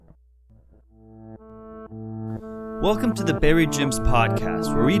Welcome to the Buried Gems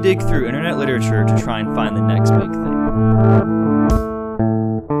podcast, where we dig through internet literature to try and find the next big thing.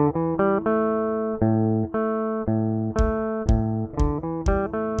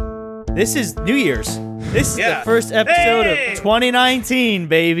 This is New Year's. This is the first episode of 2019,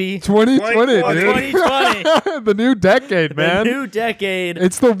 baby. 2020, dude. 2020. The new decade, man. The new decade.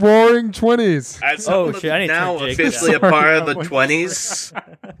 It's the roaring 20s. Oh, shit. I need to now turn Jake officially down. a part of the 20s.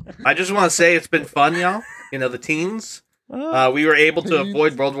 I just want to say it's been fun, y'all. You know, the teens. We were able to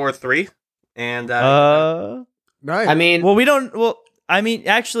avoid World War III. And, Nice. I mean,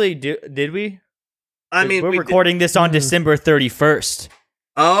 actually, did we? we're We're recording this on December 31st.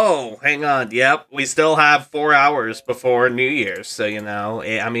 Oh, hang on. Yep. We still have 4 hours before New Year's. So, you know,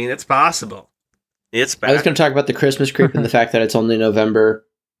 it's possible. It's back. I was going to talk about the Christmas creep and the fact that it's only November,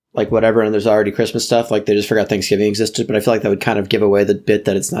 like whatever, and there's already Christmas stuff. Like they just forgot Thanksgiving existed, but I feel like that would kind of give away the bit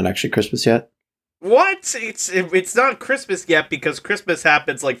that it's not actually Christmas yet. What? It's not Christmas yet because Christmas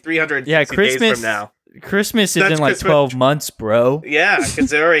happens like 360 days from now. Christmas is That's in like Christmas. 12 months, bro. Yeah,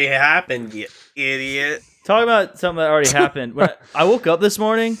 because it already happened, you idiot. Talking about something that already happened. When I woke up this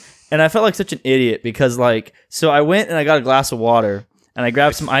morning and I felt like such an idiot because so I went and I got a glass of water and I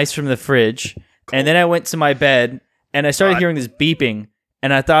grabbed some ice from the fridge and then I went to my bed and I started hearing this beeping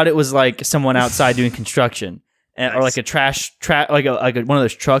and I thought it was like someone outside doing construction or like a trash like one of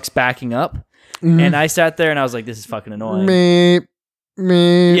those trucks backing up. And I sat there and I was like, this is fucking annoying. Me.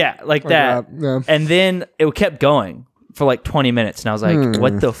 Yeah, like that. Yeah. And then it kept going for like 20 minutes. And I was like,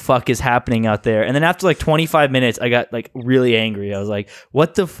 what the fuck is happening out there? And then after like 25 minutes, I got like really angry. I was like,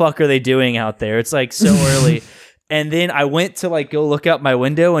 what the fuck are they doing out there? It's like so early. And then I went to like go look out my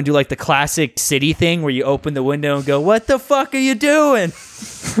window and do like the classic city thing where you open the window and go, what the fuck are you doing?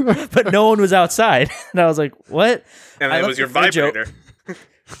 But no one was outside. And I was like, what? And I it left was your the fridge vibrator.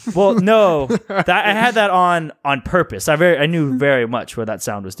 Well, no, I had that on purpose. I knew very much what that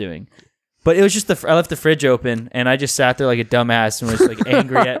sound was doing, but it was just I left the fridge open and I just sat there like a dumbass and was like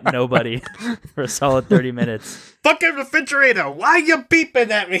angry at nobody for a solid 30 minutes. Fucking refrigerator! Why are you beeping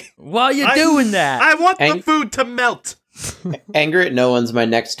at me? Why are you doing that? I want the food to melt. Anger at No One's my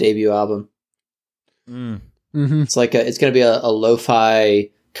next debut album. Mm-hmm. It's like it's going to be a lo-fi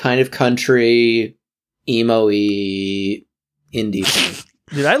kind of country emo-y indie thing.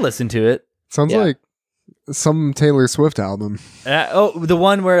 Did I listen to it? Sounds Yeah. like some Taylor Swift album. The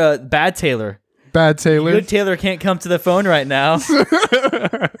one where Bad Taylor. Bad Taylor. Good Taylor can't come to the phone right now.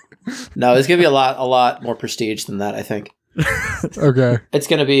 No, it's going to be a lot more prestige than that, I think. Okay. It's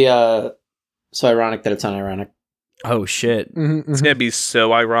going to be so ironic that it's unironic. Oh shit! Mm-hmm, It's gonna be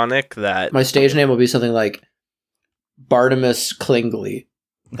so ironic that My stage name will be something like Bartimus Klingly.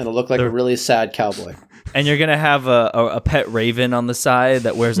 And it'll look like a really sad cowboy. And you're gonna have a pet raven on the side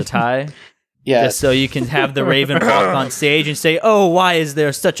that wears a tie. Yeah. Just so you can have the raven walk on stage and say, "Oh, why is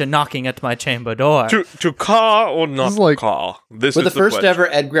there such a knocking at my chamber door?" to call or not This is like- call. This We're is the first question. ever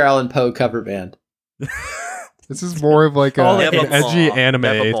Edgar Allan Poe cover band. This is more of like All an the hits. edgy anime.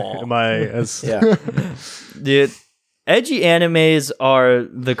 Nevermore. Am I as Yeah. Dude, edgy animes are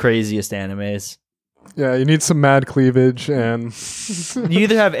the craziest animes. Yeah, you need some mad cleavage and You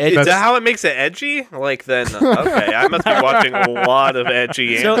either have edgy. Is that how it makes it edgy? Like then, okay, I must be watching a lot of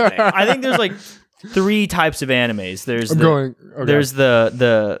edgy So anime. I think there's like 3 types of animes. There's I'm the, going. Okay. there's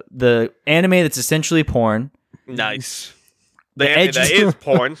the anime that's essentially porn, Nice. The anime edgy- that is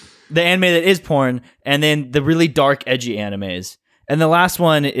porn. the anime that is porn, and then the really dark edgy animes. And the last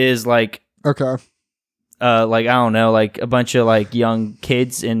one is like Okay. like I don't know, like a bunch of like young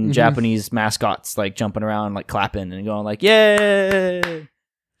kids in Japanese mascots like jumping around, like clapping and going like, "Yay!"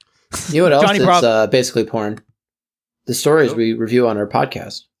 You know what else Johnny is Bravo- basically porn? The stories we review on our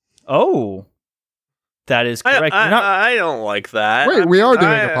podcast. Oh, that is correct. You're not- I don't like that. Wait, I we mean, are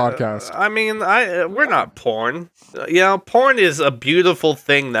doing a podcast. I mean, we're not porn. You know, porn is a beautiful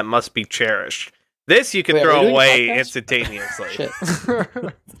thing that must be cherished. This you can Wait, are we throw doing a away podcast? instantaneously. Shit.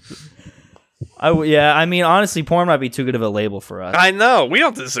 I mean, honestly, porn might be too good of a label for us. I know, we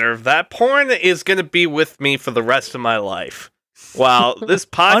don't deserve that. Porn is going to be with me for the rest of my life. While this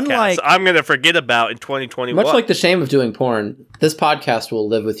podcast, Unlike- I'm going to forget about in 2021. Much like the shame of doing porn, this podcast will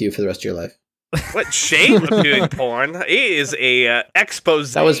live with you for the rest of your life. What shame of doing porn? It is a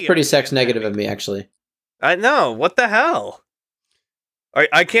expose. That was pretty sex negative of me, actually. I know. What the hell?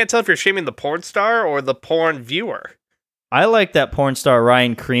 I can't tell if you're shaming the porn star or the porn viewer. I like that porn star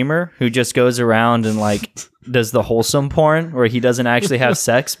Ryan Creamer who just goes around and like does the wholesome porn where he doesn't actually have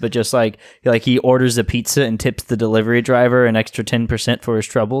sex, but just like he orders a pizza and tips the delivery driver an extra 10% for his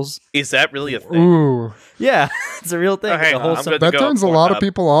troubles. Is that really a thing? Ooh, Yeah, it's a real thing. Oh, It's hang a on, I'm wholesome. good to that go turns a on lot of Pornhub.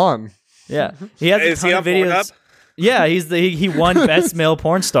 people on. Yeah, he has a Is he ton on of videos. Pornhub? Yeah, he won Best Male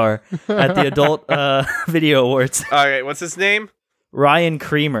Porn Star at the Adult Video Awards. All right, what's his name? Ryan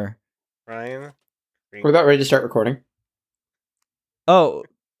Creamer. Ryan. We're about ready to start recording. Oh,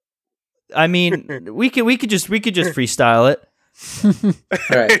 I mean, we could just freestyle it.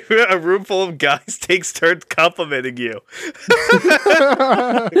 All right. A room full of guys takes turns complimenting you.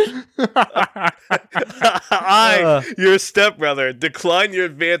 I, your stepbrother, decline your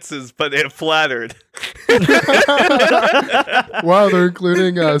advances, but am flattered. Wow, they're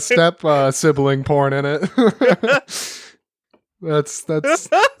including step sibling porn in it. That's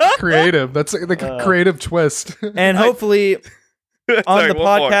creative. That's like a creative twist. And hopefully on Sorry, the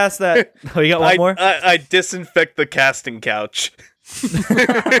one more. podcast that you got one more. I disinfect the casting couch.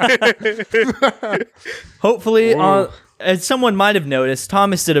 Hopefully, Whoa. as someone might have noticed,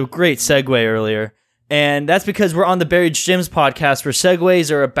 Thomas did a great segue earlier. And that's because we're on the Buried Gems podcast where segues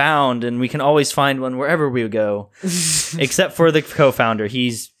are abound and we can always find one wherever we go. Except for the co-founder.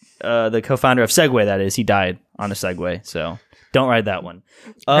 He's the co-founder of Segway, that is. He died on a Segway, so don't ride that one.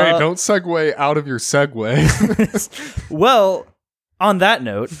 Hey, don't segue out of your segue. Well, on that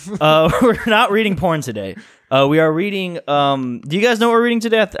note, we're not reading porn today. We are reading... do you guys know what we're reading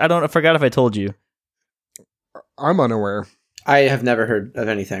today? I forgot if I told you. I'm unaware. I have never heard of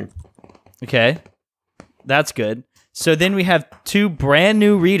anything. Okay. That's good. So then we have two brand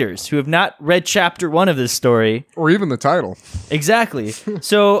new readers who have not read chapter 1 of this story. Or even the title. Exactly.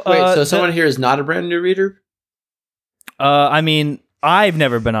 So Wait, so someone here is not a brand new reader? I mean, I've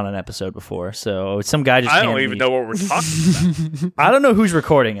never been on an episode before, so some guy just I don't handed even me- know what we're talking about. I don't know who's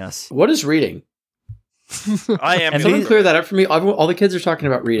recording us. What is reading? I am. And Someone these- clear that up for me. All the kids are talking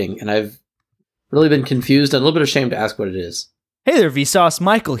about reading, and I've really been confused and a little bit ashamed to ask what it is. Hey there, Vsauce,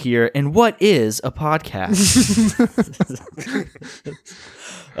 Michael here, and what is a podcast?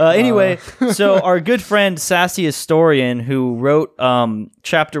 Anyway, so our good friend Sassy Historian, who wrote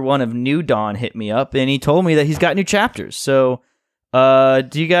chapter 1 of New Dawn, hit me up, and he told me that he's got new chapters. So, do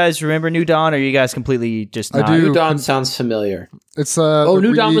you guys remember New Dawn, or are you guys completely just I not? do. New Dawn sounds familiar. It's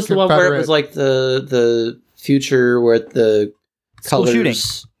New Dawn was the one where it was like the future where the School colors,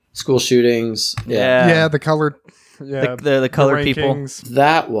 shootings. school shootings. yeah, the colored, yeah, the colored people. rankings.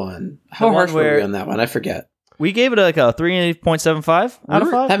 That one. How one harsh were where- we on that one? I forget. We gave it like a 3.75 out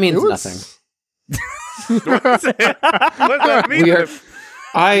of 5. That means It was- nothing. What does that mean? We are.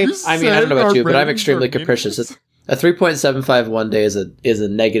 I You mean, I said don't know about our you, but I'm ratings extremely are capricious. A 3.75 one day is a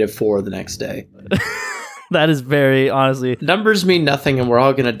 -4 the next day. That is very, honestly. Numbers mean nothing, and we're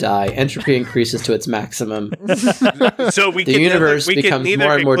all going to die. Entropy increases to its maximum. So we The can universe we can becomes neither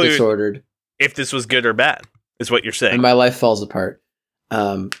more and more conclude disordered, if this was good or bad. Is what you're saying? and my life falls apart.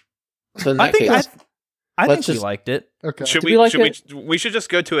 So in that I think case, I let's think you just- liked it. Okay. should Do we? we like should we should just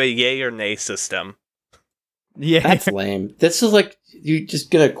go to a yay or nay system. Yeah. that's lame. This is like you just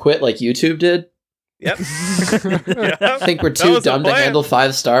gonna quit like YouTube did. Yep. I think we're That too was the dumb to plan. handle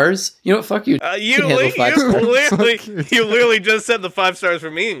 5 stars. You know what? Fuck you. You can handle 5 stars. you literally just said the 5 stars were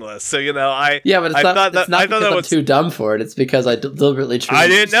meaningless. So Yeah, but it's I not. thought It's that- not I thought because that I'm was- too dumb for it. It's because I deliberately chose. I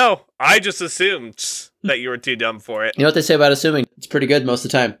didn't know. I just assumed that you were too dumb for it. You know what they say about assuming? It's pretty good most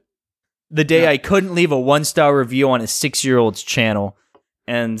of the time. The day I couldn't leave a 1-star review on a 6-year-old's channel.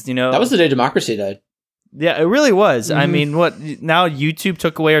 And, you know, That was the day democracy died. yeah, it really was. I Mhm. mean, what now YouTube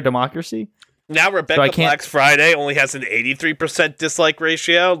took away our democracy? Now So I Rebecca can't- Black's Friday only has an 83% dislike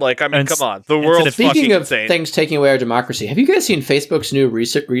ratio. Like, I mean, And come on. The instead world's of- fucking Speaking of insane. things taking away our democracy, have you guys seen Facebook's new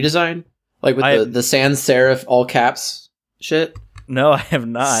redesign? Like with I- the sans serif all caps shit? No, I have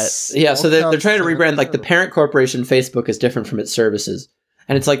not. Yeah, so they're All trying to caps, rebrand like the parent corporation Facebook is different from its services.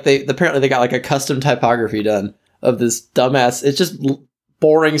 And it's like apparently they got like a custom typography done of this dumbass. It's just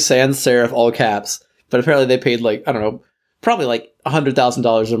boring sans serif all caps. But apparently they paid like, I don't know, probably like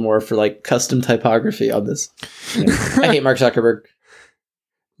 $100,000 or more for like custom typography on this. You know, I hate Mark Zuckerberg.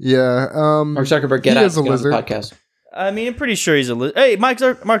 Yeah. Mark Zuckerberg, get He out is a get on the lizard. podcast. I mean, I'm pretty sure he's a hey, Mark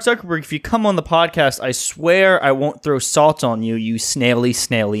Zuckerberg, if you come on the podcast, I swear I won't throw salt on you, you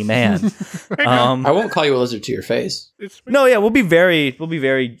snaily man. I won't call you a lizard to your face. No, yeah, I'll be very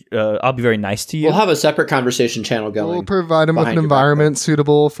nice to you. We'll have a separate conversation channel going. We'll provide him with an behind your environment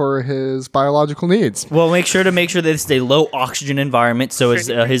suitable for his biological needs. We'll make sure that it's a low oxygen environment so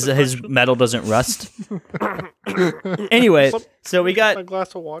his metal doesn't rust. Anyway, so we got a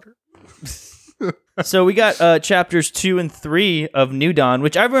glass of water. chapters 2 and 3 of New Dawn,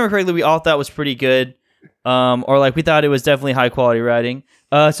 which I remember correctly, we all thought was pretty good, or like we thought it was definitely high quality writing.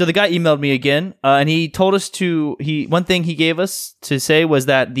 So the guy emailed me again, and he told us one thing he gave us to say was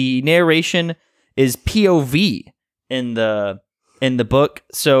that the narration is POV in the in the book.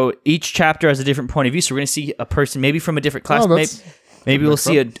 So each chapter has a different point of view. So we're going to see a person maybe from a different class. Maybe we'll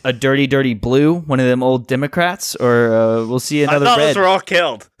see a dirty, dirty blue, one of them old Democrats, or we'll see another I thought red. those were all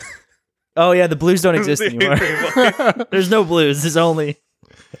killed. Oh, yeah, the blues don't exist anymore. There's no blues. There's only...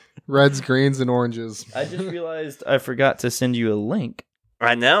 Reds, greens, and oranges. I just realized I forgot to send you a link.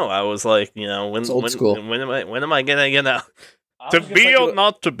 I know. I was like, when school. when am I gonna to be or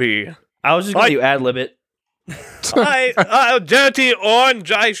not to be? I was just going to ad-lib it. Dirty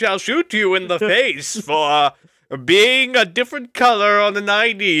orange, I shall shoot you in the face for being a different color on an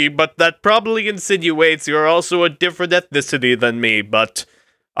ID, but that probably insinuates you're also a different ethnicity than me, but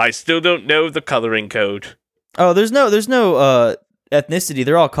I still don't know the coloring code. Oh, there's no ethnicity.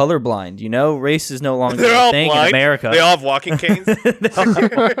 They're all colorblind, you know? Race is no longer They're a all thing blind. in America. They all have walking canes.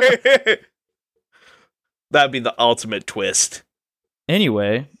 That'd be the ultimate twist.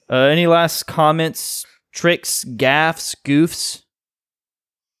 Anyway, any last comments, tricks, gaffes, goofs?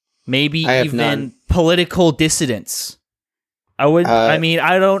 Maybe I have even none. political dissidents. I would. I mean,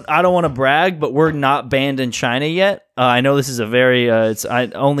 I don't want to brag, but we're not banned in China yet. I know this is a very. It's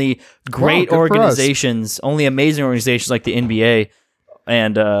only great good for us. organizations, only amazing organizations like the NBA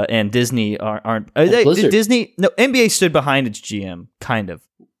and Disney aren't. Blizzard. Disney. No, NBA stood behind its GM, kind of.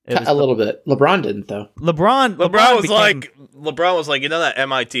 It was A little bit. LeBron didn't though. LeBron was like, you know that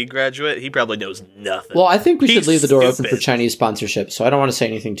MIT graduate? He probably knows nothing. Well, I think we should He's leave the door open for stupid. Chinese sponsorship, so I don't want to say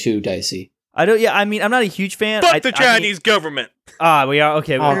anything too dicey. I don't. Yeah, I mean, I'm not a huge fan. Fuck the Chinese government. We are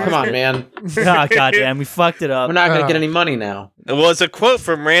okay. Oh, come on, man. Goddamn, we fucked it up. We're not going to get any money now. It was a quote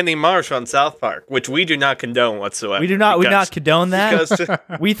from Randy Marsh on South Park, which we do not condone whatsoever. We do not condone that.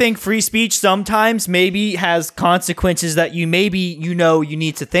 Because We think free speech sometimes maybe has consequences that you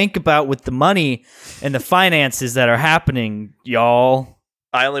need to think about with the money and the finances that are happening, y'all.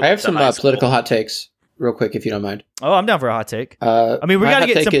 I have some political hot takes, real quick, if you don't mind. Oh, I'm down for a hot take. I I mean, we got to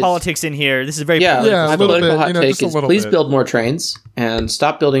get some politics in here. This is very political. Yeah, my a little political bit, hot you know, take just a is little please bit. build more trains and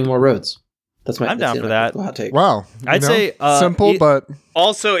stop building more roads. I'm down for that. Hot take. Wow. I'd say, simple, but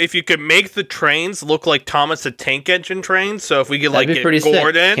Also, if you could make the trains look like Thomas the Tank Engine trains, so if we could That'd be get pretty sick.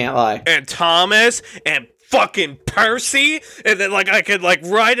 Gordon Can't lie. and Thomas and fucking Percy, and then I could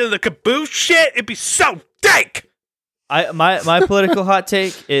ride in the caboose shit, it'd be so dank. My political hot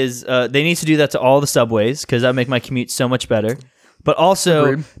take is they need to do that to all the subways because that would make my commute so much better. But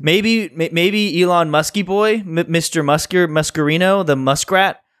also, Agreed. maybe Elon Muskie boy, Mr. Muscarino, the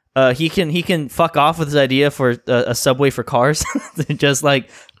muskrat, he can fuck off with his idea for a subway for cars. Just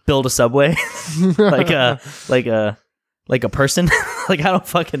build a subway, like a person. I don't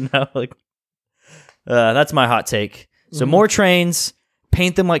fucking know. That's my hot take. So more trains,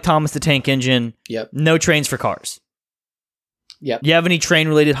 paint them like Thomas the Tank Engine. Yep. No trains for cars. Yep. You have any train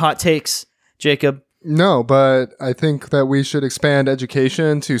related hot takes, Jacob? no, but I think that we should expand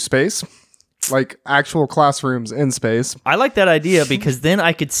education to space, like actual classrooms in space. I like that idea because then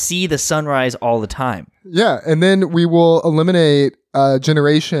I could see the sunrise all the time. Yeah, and then we will eliminate a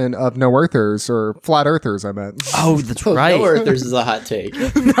generation of no earthers or flat earthers, I meant. Oh, that's Oh, right. No Earthers is a hot take.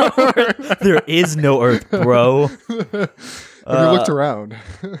 There is no Earth, bro. If we looked around.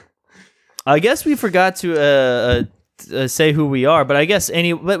 I guess we forgot to say who we are, but I guess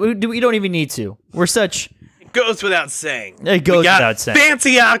but we don't even need to. We're such. It goes without saying. It goes We got without saying.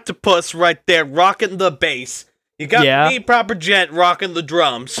 Fancy Octopus right there rocking the bass. You got me, Proper Gent, rocking the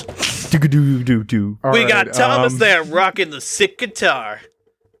drums. Do. All We right, got Thomas there rocking the sick guitar.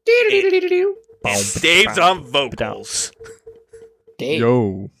 And Dave's on vocals. Dave.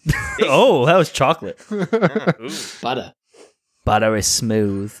 Yo. Oh, that was chocolate. Ooh. Butter. Butter is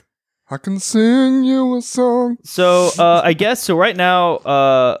smooth. I can sing you a song. So I guess right now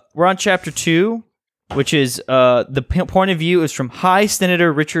we're on chapter 2, which is the point of view is from High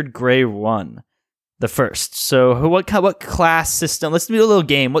Senator Richard Gray 1, the first. So what class system? Let's do a little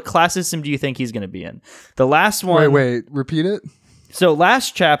game. What class system do you think he's going to be in? The last one. Wait, repeat it. So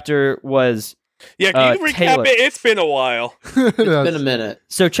last chapter was. Yeah, can you recap Taylor. it? It's been a while. It's been a minute.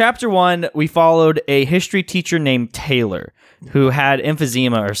 So chapter 1, we followed a history teacher named Taylor who had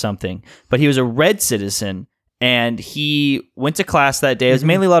emphysema or something, but he was a red citizen and he went to class that day. It was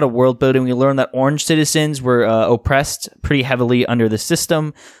mainly a lot of world building. We learned that orange citizens were oppressed pretty heavily under the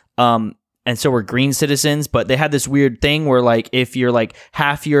system. And so were green citizens, but they had this weird thing where if you're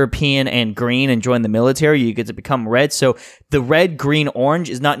half European and green and join the military, you get to become red. So the red, green, orange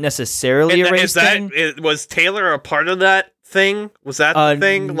is not necessarily a race thing. Was Taylor a part of that thing? Was that the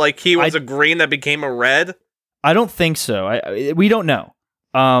thing? He was I- a green that became a red? I don't think so. We don't know.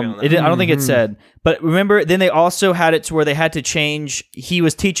 I don't think it said. But remember, then they also had it to where they had to change. He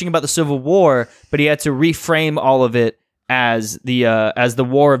was teaching about the Civil War, but he had to reframe all of it as the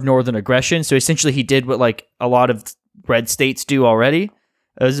war of northern aggression. So essentially, he did what like a lot of red states do already.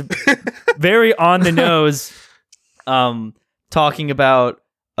 It was very on the nose, talking about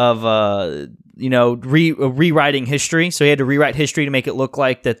rewriting history. So he had to rewrite history to make it look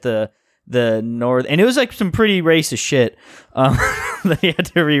like that the North, and it was like some pretty racist shit that he had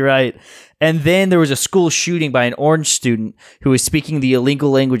to rewrite. And then there was a school shooting by an orange student who was speaking the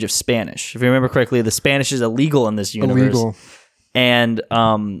illegal language of Spanish. If you remember correctly, the Spanish is illegal in this universe. Illegal. And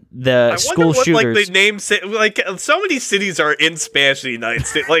the school shooters, like they name like so many cities are in Spanish in the United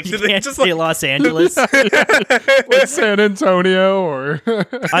States. Like you did they can't just say like Los Angeles? Like San Antonio or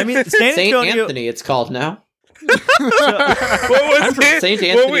I mean San Saint Antonio. Anthony, it's called now. what was I'm from it? St.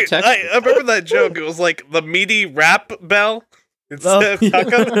 Anthony, wait, Texas. I remember that joke. It was like the meaty rap bell. Instead of yeah.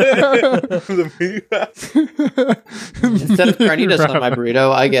 taco. The meaty rap. Instead of carnitas on my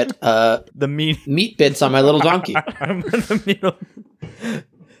burrito, I get The meat bits on my little donkey. the middle.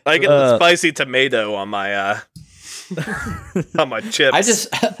 I get the spicy tomato on my on my chips. I just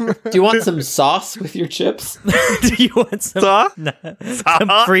do you want some sauce with your chips? Do you want some, Sauce?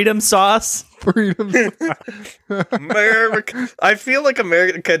 some freedom sauce? freedom. America. I feel like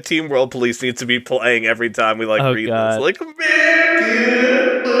American Team World Police needs to be playing every time we like read God. this. Like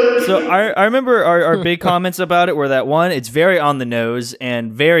American. So I remember our big comments about it were that one, it's very on the nose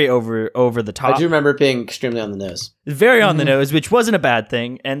and very over the top. I do remember it being extremely on the nose. Very on the nose, which wasn't a bad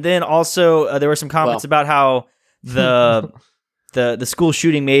thing. And then also there were some comments about how the school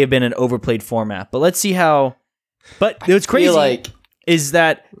shooting may have been an overplayed format. But let's see how. But what's crazy is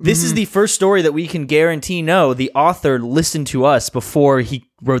that this is the first story that we can guarantee the author listened to us before he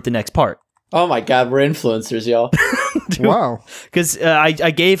wrote the next part. Oh my God, we're influencers, y'all. Wow. Because I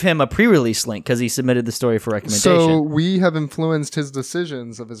gave him a pre-release link because he submitted the story for recommendation. So we have influenced his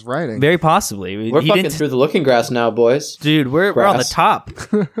decisions of his writing. Very possibly. We're He fucking didn't- through the looking grass now, boys. Dude, we're on the Grass. top.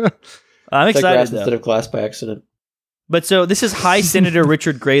 I'm It's like excited grass though. instead of glass by accident. But so this is High Senator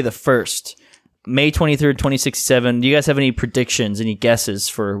Richard Gray the First, May 23rd, 2067. Do you guys have any predictions, any guesses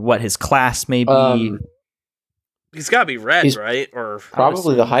for what his class may be? He's got to be red, He's right? Or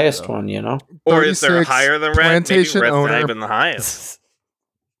Probably the highest one, you know? is there 36, higher than red? Maybe plantation red's owner. not even the highest.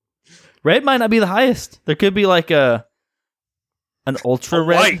 Red might not be the highest. There could be like an ultra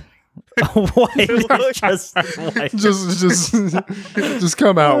red. White. A white. Just white. just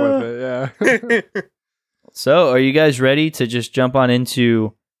come out with it. Yeah. So, are you guys ready to just jump on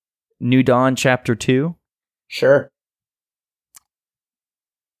into New Dawn Chapter 2? Sure.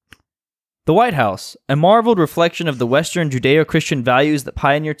 The White House, a marveled reflection of the Western Judeo-Christian values that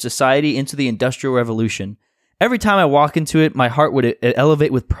pioneered society into the Industrial Revolution. Every time I walk into it, my heart would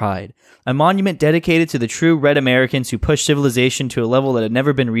elevate with pride. A monument dedicated to the true red Americans who pushed civilization to a level that had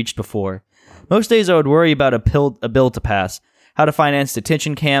never been reached before. Most days I would worry about a bill to pass, how to finance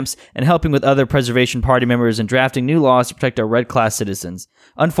detention camps, and helping with other Preservation Party members and drafting new laws to protect our red-class citizens.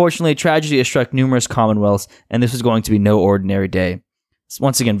 Unfortunately, tragedy has struck numerous commonwealths, and this was going to be no ordinary day. It's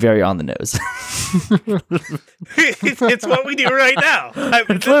once again very on the nose. It's what we do right now.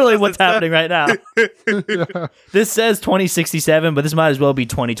 It's literally what's happening right now. This says 2067, but this might as well be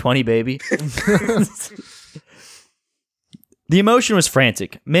 2020, baby. The emotion was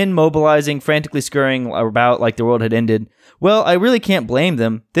frantic. Men mobilizing, frantically scurrying about like the world had ended. Well, I really can't blame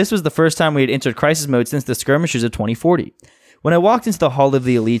them. This was the first time we had entered crisis mode since the skirmishes of 2040. When I walked into the Hall of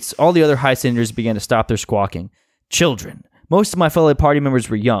the Elites, all the other high senators began to stop their squawking. Children. Most of my fellow party members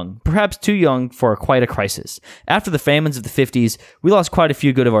were young, perhaps too young for quite a crisis. After the famines of the 50s, we lost quite a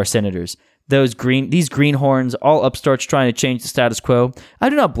few good of our senators. These greenhorns, all upstarts trying to change the status quo. I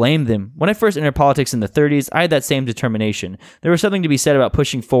do not blame them. When I first entered politics in the 30s, I had that same determination. There was something to be said about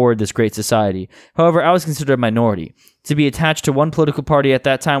pushing forward this great society. However, I was considered a minority. To be attached to one political party at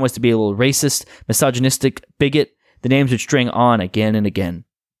that time was to be a little racist, misogynistic, bigot. The names would string on again and again.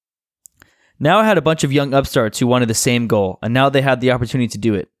 Now I had a bunch of young upstarts who wanted the same goal, and now they had the opportunity to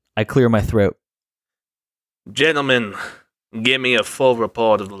do it. I clear my throat. Gentlemen, give me a full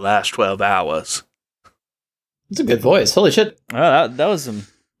report of the last 12 hours. It's a good voice. Holy shit. Oh, that was some.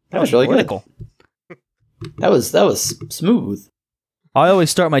 That was really political. good. That was smooth. I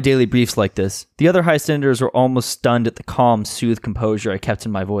always start my daily briefs like this. The other high senators were almost stunned at the calm, soothed composure I kept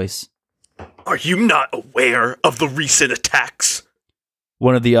in my voice. Are you not aware of the recent attacks?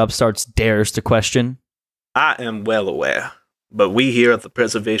 One of the upstarts dares to question. I am well aware, but we here at the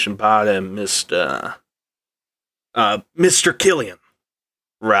Preservation Party, Mr. Killian.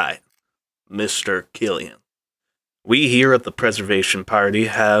 Right, Mr. Killian. We here at the Preservation Party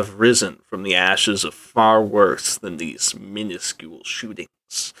have risen from the ashes of far worse than these minuscule shootings.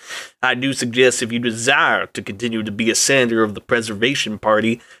 things. I do suggest if you desire to continue to be a senator of the Preservation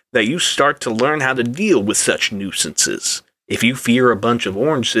Party, that you start to learn how to deal with such nuisances. If you fear a bunch of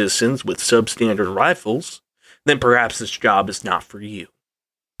orange citizens with substandard rifles, then perhaps this job is not for you.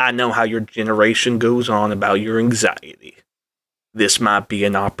 I know how your generation goes on about your anxiety. This might be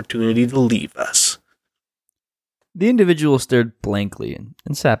an opportunity to leave us. The individual stared blankly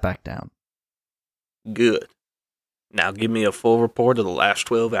and sat back down. Good. Now give me a full report of the last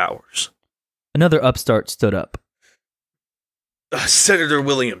 12 hours. Another upstart stood up. Senator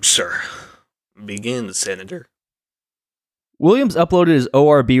Williams, sir. Begin, Senator. Williams uploaded his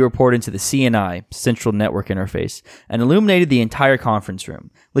ORB report into the CNI, Central Network Interface, and illuminated the entire conference room.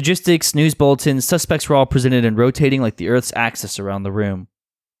 Logistics, news bulletins, suspects were all presented and rotating like the Earth's axis around the room.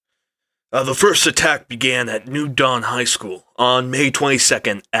 The first attack began at New Dawn High School on May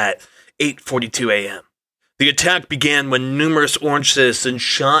 22nd at 8:42 a.m. The attack began when numerous orange citizens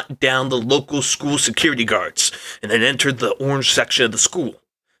shot down the local school security guards and then entered the orange section of the school.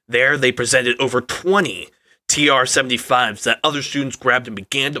 There, they presented over 20 TR-75s that other students grabbed and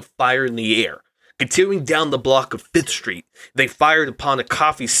began to fire in the air. Continuing down the block of 5th Street, they fired upon a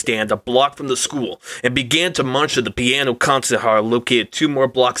coffee stand a block from the school and began to march to the piano concert hall located 2 more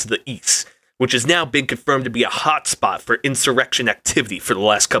blocks to the east, which has now been confirmed to be a hotspot for insurrection activity for the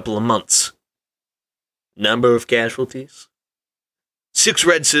last couple of months. Number of casualties? 6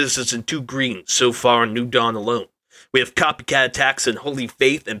 red citizens and 2 green so far in New Dawn alone. We have copycat attacks in Holy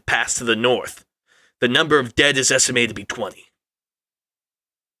Faith and Pass to the north. The number of dead is estimated to be 20.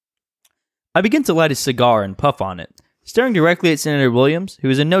 I begin to light a cigar and puff on it. Staring directly at Senator Williams, who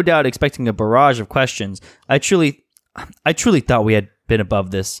was in no doubt expecting a barrage of questions, I truly thought we had been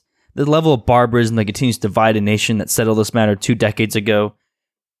above this. The level of barbarism that continues to divide a nation that settled this matter 2 decades ago.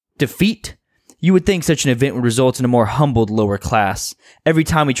 Defeat? You would think such an event would result in a more humbled lower class. Every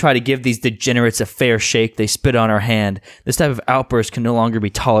time we try to give these degenerates a fair shake, they spit on our hand. This type of outburst can no longer be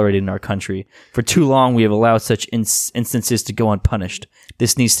tolerated in our country. For too long, we have allowed such instances to go unpunished.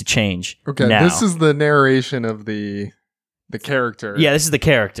 This needs to change. Okay, now. This is the narration of the character. Yeah, this is the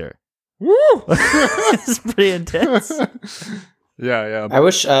character. Woo! It's pretty intense. Yeah. I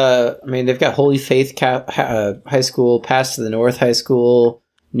wish, they've got Holy Faith High School, Pass to the North High School,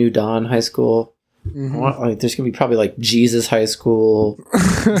 New Dawn High School. Mm-hmm. There's going to be probably like Jesus High School,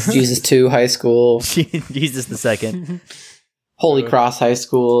 Jesus 2 High School, Jesus the Second. Holy Cross High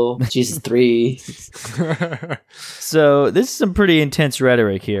School, Jesus 3. So this is some pretty intense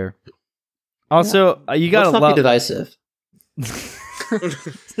rhetoric here. Also, you got Let's to not be divisive. Yeah,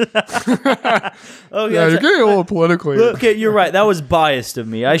 you're getting a little political here. Okay, you're right. That was biased of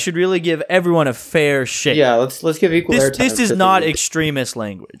me. I should really give everyone a fair shake. Yeah, let's give equal airtime. This is not extremist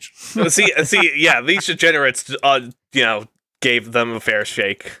language. see, yeah, these degenerates, gave them a fair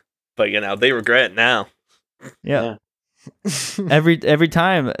shake, but they regret it now. Yeah. Every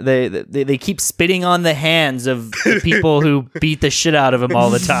time they keep spitting on the hands of the people who beat the shit out of them all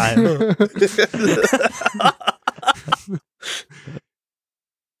the time.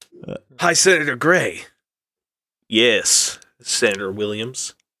 Hi, Senator Gray. Yes, Senator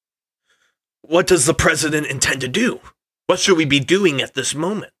Williams. What does the president intend to do? What should we be doing at this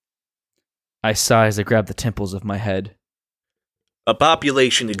moment? I sigh as I grab the temples of my head. A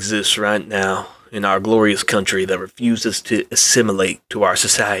population exists right now in our glorious country that refuses to assimilate to our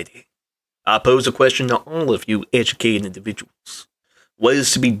society. I pose a question to all of you educated individuals. What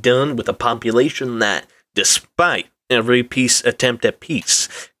is to be done with a population that, despite every attempt at peace,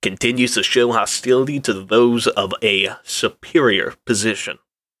 continues to show hostility to those of a superior position?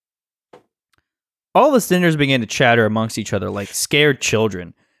 All the senators began to chatter amongst each other like scared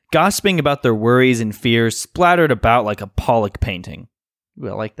children, gossiping about their worries and fears splattered about like a Pollock painting. Ooh,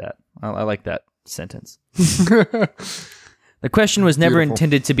 I like that. I like that sentence. The question was never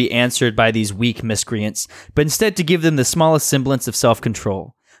intended to be answered by these weak miscreants, but instead to give them the smallest semblance of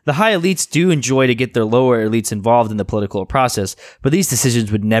self-control. The high elites do enjoy to get their lower elites involved in the political process, but these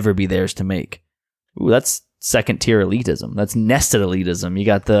decisions would never be theirs to make. Ooh, that's second-tier elitism. That's nested elitism. You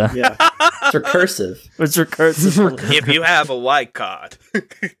got the... Yeah. It's recursive. It's recursive. If you have a white card.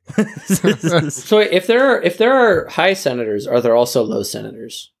 So if there are high senators, are there also low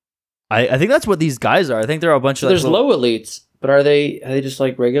senators? I think that's what these guys are. I think they're a bunch of... There's low elites, but are they just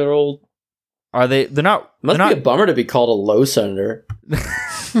like regular old... Are they... They're not... Must be a bummer to be called a low senator.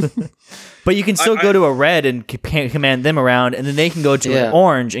 But you can still go to a red and command them around, and then they can go to an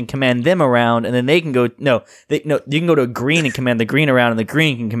orange and command them around, and then they can go... you can go to a green and command the green around, and the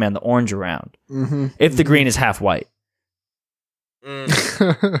green can command the orange around. If the green is half white. Oof.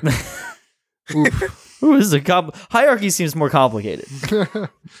 Ooh, this is hierarchy seems more complicated.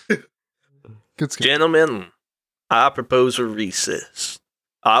 Good skip. Gentlemen, I propose a recess.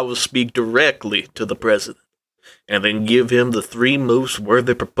 I will speak directly to the president, and then give him the 3 most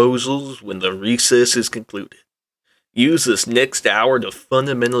worthy proposals when the recess is concluded. Use this next hour to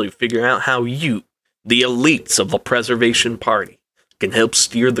fundamentally figure out how you, the elites of the Preservation Party, can help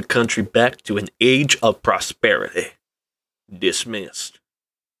steer the country back to an age of prosperity. Dismissed.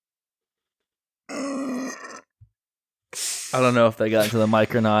 I don't know if they got into the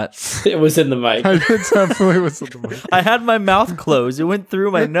mic or not. It was in the mic. I definitely was. I had my mouth closed. It went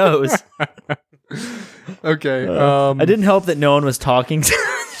through my nose. Okay. I didn't help that no one was talking.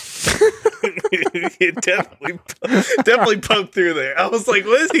 It definitely poked through there. I was like,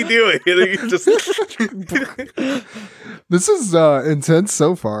 what is he doing? And he just This is intense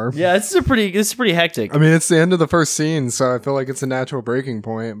so far. Yeah, this is pretty hectic. I mean, it's the end of the first scene, so I feel like it's a natural breaking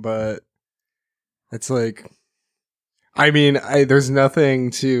point, but it's like, I mean, there's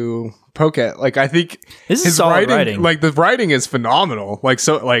nothing to poke at. Like, I think This is solid writing. like the writing is phenomenal. Like,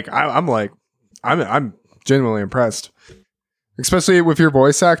 so, like, I'm genuinely impressed, especially with your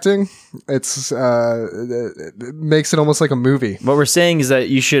voice acting. It makes it almost like a movie. What we're saying is that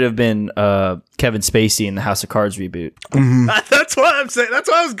you should have been Kevin Spacey in the House of Cards reboot. That's what I'm saying. That's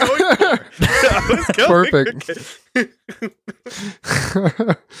what I was going for. Perfect.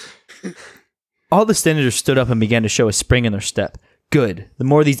 All the senators stood up and began to show a spring in their step. Good. The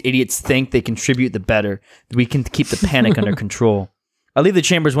more these idiots think they contribute, the better. We can keep the panic under control. I leave the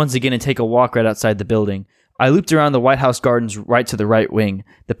chambers once again and take a walk right outside the building. I looped around the White House gardens right to the right wing,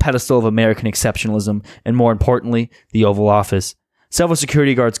 the pedestal of American exceptionalism, and more importantly, the Oval Office. Several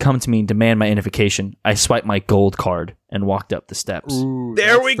security guards come to me and demand my identification. I swipe my gold card and walked up the steps. Ooh,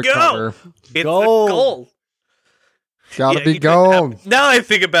 There that's we the go. cover. It's Gold. a goal. Gotta Yeah, be you couldn't gold. have- Now I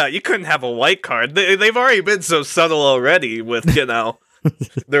think about it, you couldn't have a white card. They've already been so subtle already with,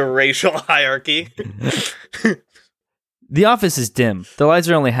 their racial hierarchy. The office is dim. The lights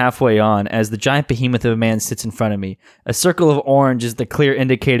are only halfway on as the giant behemoth of a man sits in front of me. A circle of orange is the clear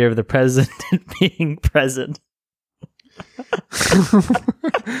indicator of the president being present.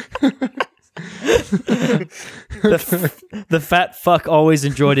 The fat fuck always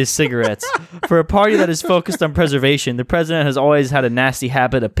enjoyed his cigarettes. For a party that is focused on preservation, the president has always had a nasty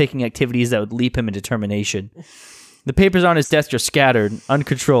habit of picking activities that would leap him into termination. The papers on his desk are scattered,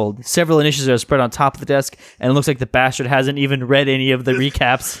 uncontrolled. Several initiatives are spread on top of the desk, and it looks like the bastard hasn't even read any of the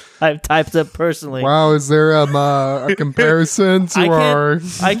recaps I've typed up personally. Wow, is there a comparison to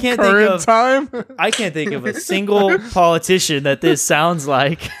I can't current think of time? I can't think of a single politician that this sounds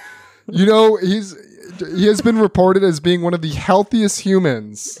like. You know, he has been reported as being one of the healthiest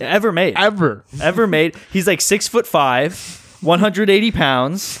humans Ever made. ever. Made. He's like 6'5", 180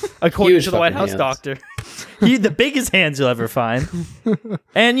 pounds, according Huge to the White fucking House hands. doctor. The biggest hands you'll ever find.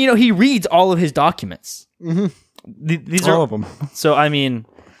 And, he reads all of his documents. Mm-hmm. These All are of them. So, I mean,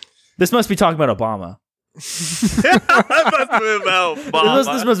 this must be talking about Obama. That must be about Obama.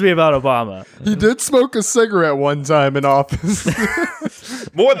 This must be about Obama. He did smoke a cigarette one time in office.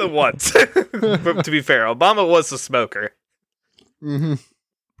 More than once. But to be fair, Obama was a smoker. Mm-hmm.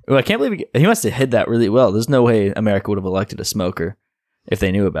 Well, I can't believe he must have hid that really well. There's no way America would have elected a smoker if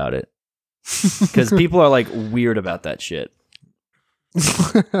they knew about it. Because people are like weird about that shit.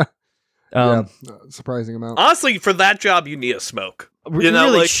 Yeah, surprising amount. Honestly, for that job, you need a smoke.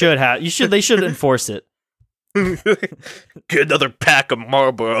 Really should have. They should enforce it. Get another pack of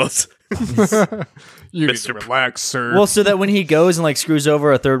Marlboros. You need Mr. to relax, sir. Well, so that when he goes and like screws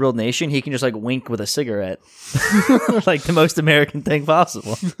over a third world nation, he can just like wink with a cigarette, like the most American thing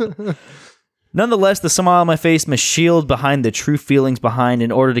possible. Nonetheless, the smile on my face must shield behind the true feelings behind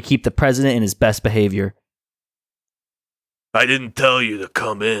in order to keep the president in his best behavior. I didn't tell you to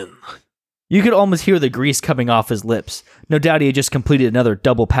come in. You could almost hear the grease coming off his lips. No doubt he had just completed another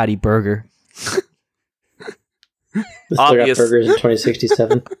double patty burger. The still got Obvious. burgers in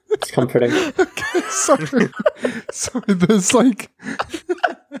 2067. It's comforting. sorry. Sorry, this like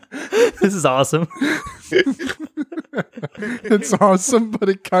This is awesome. it's awesome, but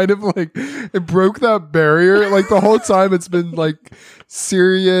it kind of like it broke that barrier. Like the whole time it's been like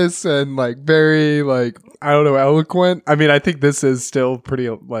serious and like very like I don't know, eloquent. I mean, I think this is still pretty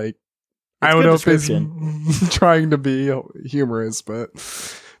like I don't good know if description. it's trying to be humorous, but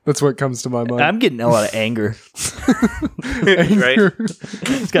that's what comes to my mind. I'm getting a lot of anger. Right?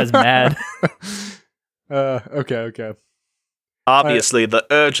 This guy's mad. Okay. Obviously, the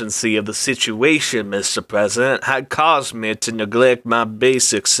urgency of the situation, Mr. President, had caused me to neglect my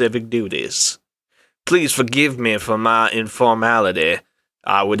basic civic duties. Please forgive me for my informality.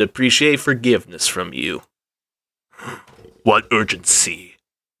 I would appreciate forgiveness from you. What urgency?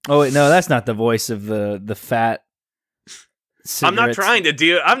 Oh wait, no, that's not the voice of the fat. I'm not trying to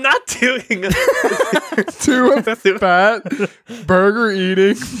do. I'm not doing. To a fat burger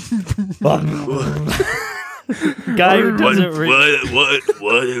eating. Guy who doesn't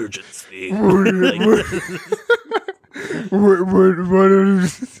What urgency?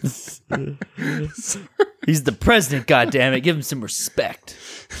 He's the president, goddammit. Give him some respect.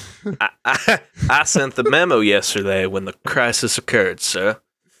 I sent the memo yesterday when the crisis occurred, sir.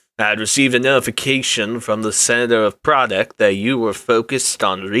 I had received a notification from the Senator of Product that you were focused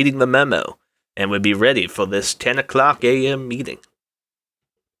on reading the memo and would be ready for this 10 o'clock a.m. meeting.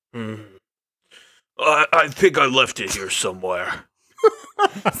 I think I left it here somewhere.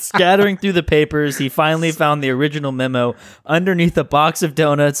 Scattering through the papers, he finally found the original memo underneath a box of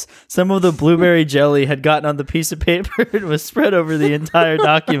donuts. Some of the blueberry jelly had gotten on the piece of paper and was spread over the entire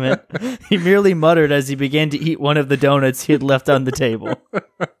document. He merely muttered as he began to eat one of the donuts he had left on the table.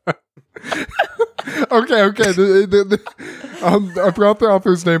 Okay. I forgot the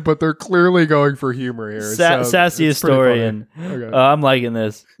author's name, but they're clearly going for humor here. Sassy it's pretty historian. funny. I'm liking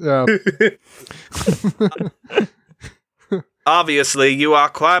this. Yeah. Obviously, you are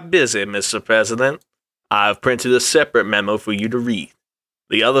quite busy, Mr. President. I have printed a separate memo for you to read.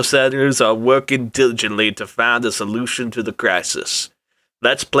 The other senators are working diligently to find a solution to the crisis.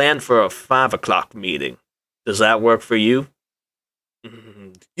 Let's plan for a 5 o'clock meeting. Does that work for you?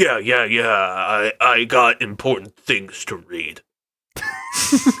 Yeah. I got important things to read.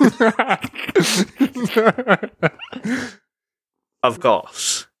 Of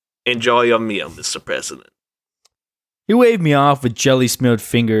course. Enjoy your meal, Mr. President. He waved me off with jelly-smeared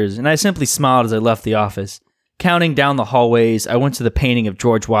fingers, and I simply smiled as I left the office. Counting down the hallways, I went to the painting of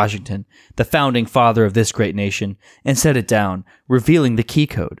George Washington, the founding father of this great nation, and set it down, revealing the key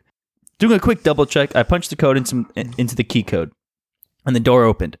code. Doing a quick double check, I punched the code into the key code, and the door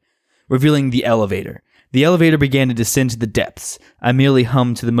opened, revealing the elevator. The elevator began to descend to the depths. I merely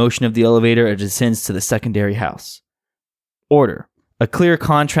hummed to the motion of the elevator as it descends to the secondary house. Order. A clear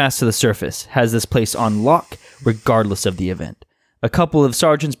contrast to the surface has this place on lock, regardless of the event. A couple of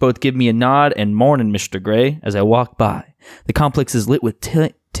sergeants both give me a nod and "Mornin', Mr. Gray" as I walk by. The complex is lit with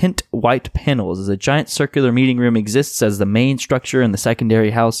tint white panels as a giant circular meeting room exists as the main structure in the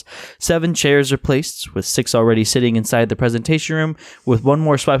secondary house. 7 chairs are placed, with 6 already sitting inside the presentation room. With one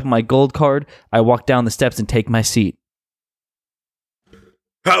more swipe of my gold card, I walk down the steps and take my seat.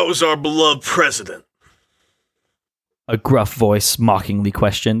 How's our beloved president? A gruff voice mockingly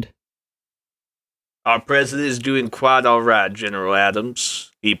questioned. Our president is doing quite all right, General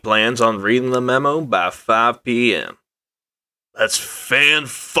Adams. He plans on reading the memo by 5 p.m. That's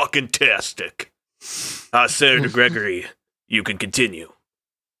fan-fucking-tastic. Senator Gregory, you can continue.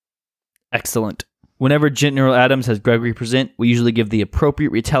 Excellent. Whenever General Adams has Gregory present, we usually give the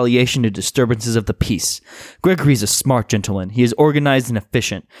appropriate retaliation to disturbances of the peace. Gregory's a smart gentleman. He is organized and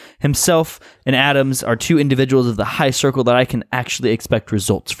efficient. Himself and Adams are 2 individuals of the high circle that I can actually expect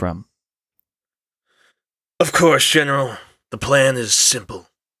results from. Of course, General. The plan is simple.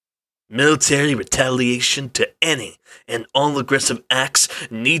 Military retaliation to any and all aggressive acts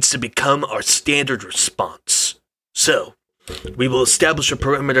needs to become our standard response. So, we will establish a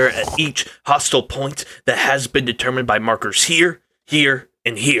perimeter at each hostile point that has been determined by markers here, here,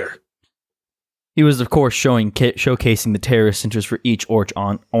 and here. He was, of course, showcasing the terrorist centers for each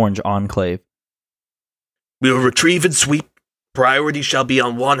orange enclave. We will retrieve and sweep. Priority shall be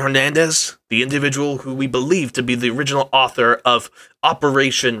on Juan Hernandez, the individual who we believe to be the original author of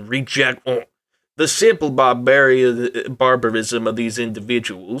Operation Reject. The simple barbarism of these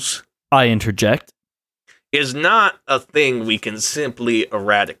individuals, I interject, is not a thing we can simply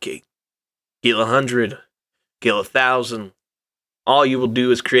eradicate. Kill 100, kill 1,000. All you will do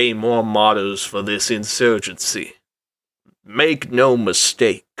is create more martyrs for this insurgency. Make no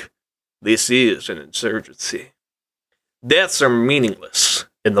mistake, this is an insurgency. Deaths are meaningless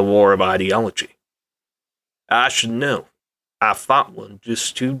in the war of ideology. I should know. I fought one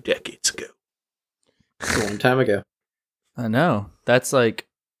just 2 decades ago. A long time ago. I know. That's like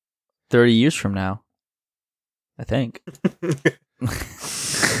 30 years from now. I think. If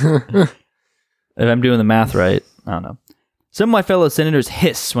I'm doing the math right. I don't know. Some of my fellow senators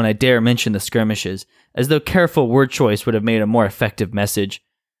hiss when I dare mention the skirmishes, as though careful word choice would have made a more effective message.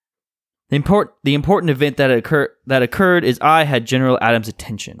 The important event that occurred is I had General Adams'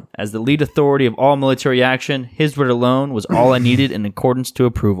 attention. As the lead authority of all military action, his word alone was all I needed in accordance to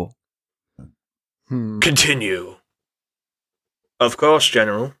approval. Continue. Of course,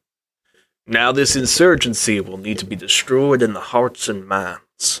 General. Now this insurgency will need to be destroyed in the hearts and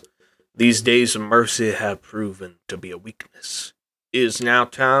minds. These days of mercy have proven to be a weakness. It is now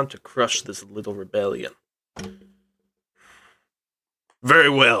time to crush this little rebellion. Very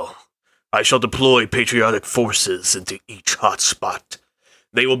well. I shall deploy patriotic forces into each hotspot.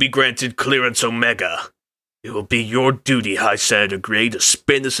 They will be granted clearance Omega. It will be your duty, High Senator Gray, to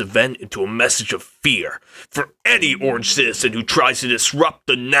spin this event into a message of fear for any Orange citizen who tries to disrupt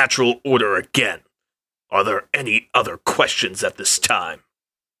the natural order again. Are there any other questions at this time?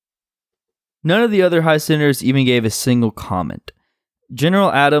 None of the other High Senators even gave a single comment.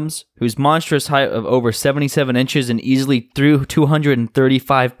 General Adams, whose monstrous height of over 77 inches and easily threw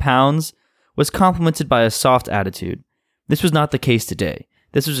 235 pounds, was complimented by a soft attitude. This was not the case today.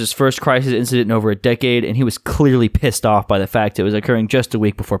 This was his first crisis incident in over a decade, and he was clearly pissed off by the fact it was occurring just a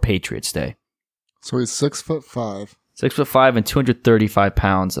week before Patriots Day. So he's 6'5". 6'5" and 235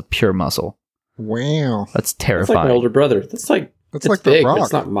 pounds of pure muscle. Wow. That's That's terrifying. like my older brother. It's like big, The Rock. but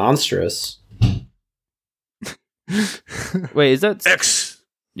it's not monstrous. Wait, is that... X.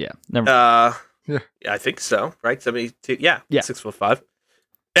 Yeah. Never. Yeah. I think so, right? 72. Yeah. Yeah. 6'5".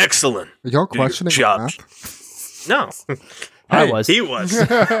 Excellent. Are y'all Do your questioning job. math? No. I was. He was.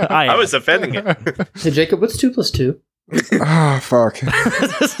 I I was offending him. Hey, Jacob, what's 2 + 2? Ah, fuck.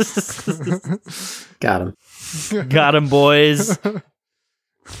 Got him. Got him, boys.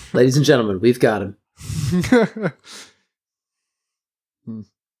 Ladies and gentlemen, we've got him.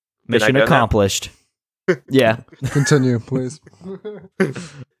 Mission go now? accomplished. Yeah. Continue, please.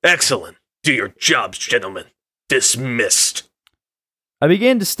 Excellent. Do your jobs, gentlemen. Dismissed. I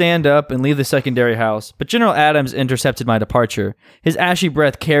began to stand up and leave the secondary house, but General Adams intercepted my departure. His ashy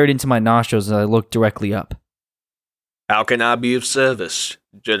breath carried into my nostrils as I looked directly up. How can I be of service,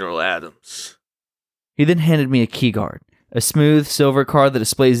 General Adams? He then handed me a key guard, a smooth silver card that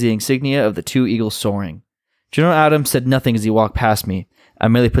displays the insignia of the 2 eagles soaring. General Adams said nothing as he walked past me. I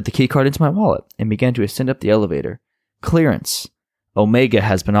merely put the key card into my wallet and began to ascend up the elevator. Clearance. Omega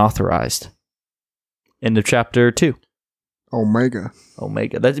has been authorized. End of chapter 2. Omega.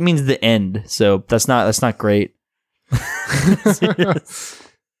 Omega. That means the end, so that's not great. Yeah.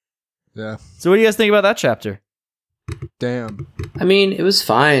 So what do you guys think about that chapter? Damn. I mean, it was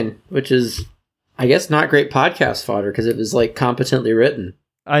fine, which is, I guess, not great podcast fodder because it was like competently written.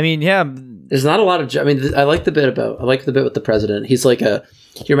 I mean, yeah. There's not a lot of. I mean, I like the bit with the president. He's like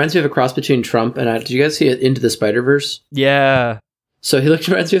he reminds me of a cross between Trump and. Did you guys see it Into the Spider-Verse? Yeah. So he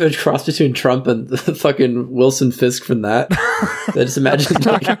reminds me of a cross between Trump and the fucking Wilson Fisk from that. I just imagine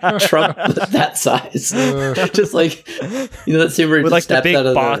like Trump that size, just like that scene where he with like just the steps big out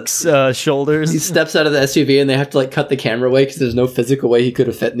of box shoulders. He steps out of the SUV and they have to like cut the camera away because there's no physical way he could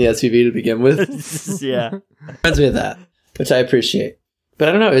have fit in the SUV to begin with. Yeah. Reminds me of that, which I appreciate. But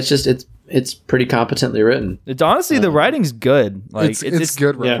I don't know. It's just it's pretty competently written. It's honestly the writing's good. Like it's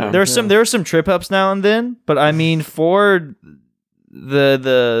good. Right yeah. now. There are some trip ups now and then, but I mean for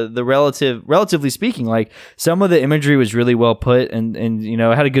the relatively speaking, like some of the imagery was really well put and it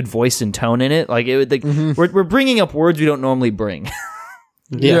had a good voice and tone in it. Like it would we're bringing up words we don't normally bring.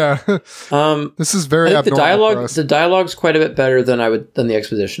 Yeah. This is very I think abnormal for us. the dialogue's quite a bit better than the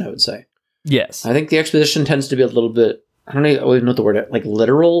exposition, I would say. Yes. I think the exposition tends to be a little bit, I don't even know what the word, like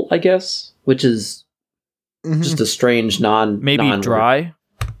literal, I guess, which is just a strange maybe dry.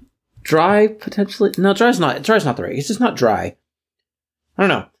 Dry, potentially. No, dry's not the right. It's just not dry. I don't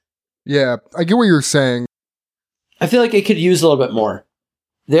know. Yeah, I get what you're saying. I feel like it could use a little bit more.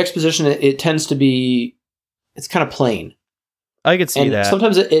 The exposition, it tends to be, it's kind of plain. I could see that.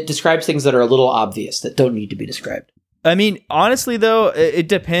 Sometimes it describes things that are a little obvious that don't need to be described. I mean, honestly, though, it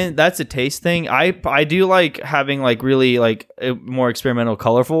depends. That's a taste thing. I do like having like really like more experimental,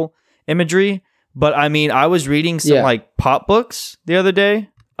 colorful imagery. But I mean, I was reading some like pop books the other day,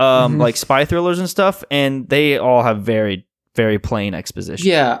 like spy thrillers and stuff, and they all have very, very plain exposition.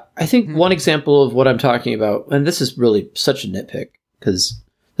 Yeah, I think one example of what I'm talking about, and this is really such a nitpick, because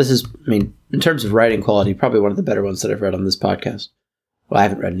this is, I mean, in terms of writing quality, probably one of the better ones that I've read on this podcast. Well, I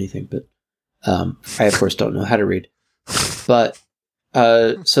haven't read anything, but I, of course, don't know how to read. But,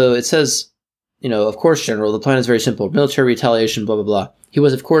 so it says, of course, General, the plan is very simple. Military retaliation, blah, blah, blah. He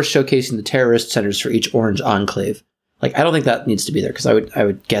was, of course, showcasing the terrorist centers for each Orange enclave. Like, I don't think that needs to be there, because I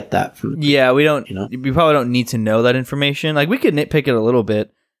would get that from... Yeah, we don't... We probably don't need to know that information. Like, we could nitpick it a little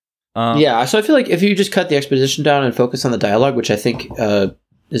bit. Yeah, so I feel like if you just cut the exposition down and focus on the dialogue, which I think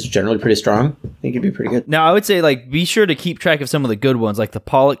is generally pretty strong. I think it'd be pretty good. Now, I would say like be sure to keep track of some of the good ones, like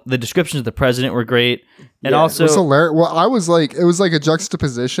the descriptions of the president were great, and It also was hilarious. Well, I was like, it was like a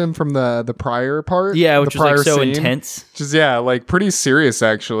juxtaposition from the prior part. yeah, which the was like prior so scene, intense. which is like pretty serious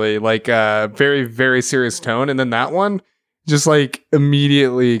actually, like very very serious tone, and then that one just like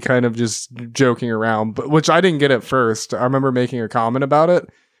immediately kind of just joking around, but which I didn't get at first. I remember making a comment about it,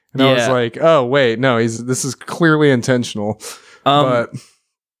 and I was Yeah. like, oh wait, no, this is clearly intentional, but.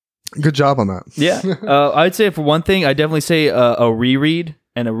 Good job on that. Yeah, I'd say for one thing, I definitely say a reread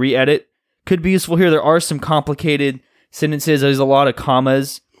and a re-edit could be useful here. There are some complicated sentences. There's a lot of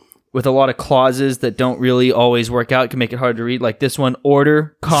commas with a lot of clauses that don't really always work out. It can make it hard to read. Like this one,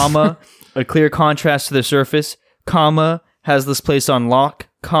 order, comma, a clear contrast to the surface, comma, has this place on lock,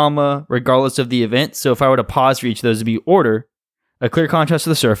 comma, regardless of the event. So if I were to pause for each of those, it'd be order, a clear contrast to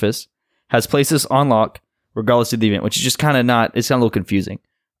the surface, has places on lock, regardless of the event, which is just kind of not, it's kind of a little confusing.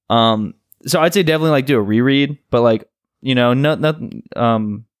 So I'd say definitely like do a reread, but like, you know,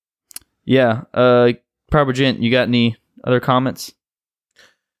 yeah. Proper Gent, you got any other comments?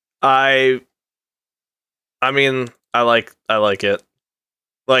 I mean, I like it.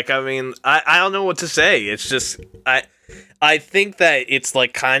 Like, I mean, I don't know what to say. It's just I think that it's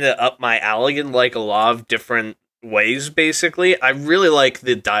like kind of up my alley in like a lot of different ways. Basically, I really like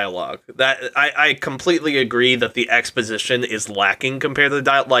the dialogue. That I completely agree that the exposition is lacking compared to the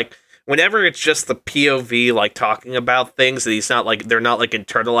dialogue. Like, whenever it's just the POV like talking about things that he's not like, they're not like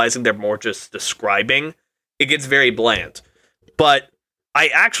internalizing, they're more just describing, it gets very bland. But I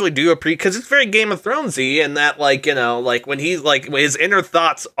actually do appreciate, because it's very Game of Thronesy, and that, like, you know, like when he's like, his inner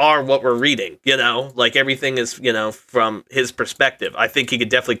thoughts are what we're reading, you know, like everything is, you know, from his perspective. I think he could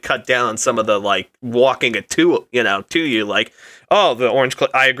definitely cut down on some of the like walking it to you, like, oh, the orange,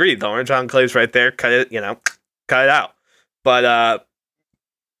 I agree, the orange enclave's right there, cut it, you know, cut it out. But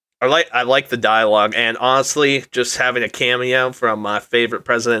I like the dialogue, and honestly, just having a cameo from my favorite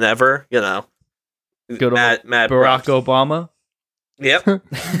president ever, you know, Good Matt Barack Obama. Yep.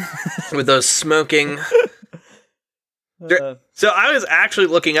 With those smoking. So I was actually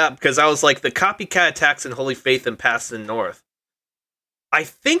looking up, because I was like, the copycat attacks in Holy Faith and Pass the North. I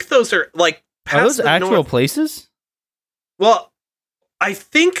think those are like Are those the actual North. places? Well, I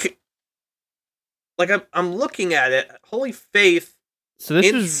think, like, I'm looking at it. Holy Faith So this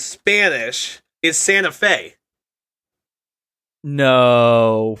in is Spanish is Santa Fe.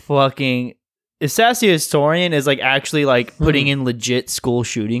 no fucking. Sassy Historian is like actually like putting in legit school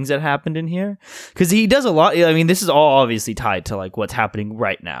shootings that happened in here, because he does a lot. I mean, this is all obviously tied to like what's happening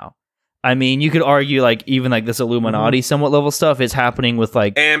right now. I mean, you could argue like even like this Illuminati somewhat level stuff is happening with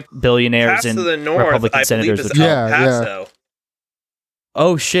like And billionaires Pass and to the North, Republican I believe, senators. is With Yeah, El Paso.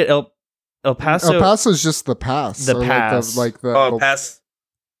 oh shit, El Paso. El Paso's just the pass. The or pass. Like the Oh, Pass.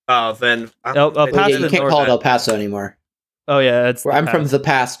 Oh, then El Well, Paso yeah, to you the can't north. call it El Paso anymore. Oh yeah, it's I'm from the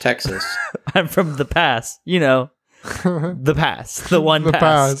past, Texas. I'm from the pass. You know, the pass, the one the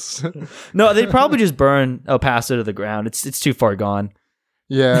pass. pass. No, they probably just burn El Paso to the ground. It's too far gone.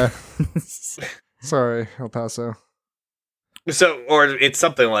 Yeah. Sorry, El Paso. So, or it's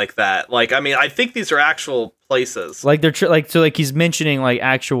something like that. Like, I mean, I think these are actual places. Like they're like he's mentioning like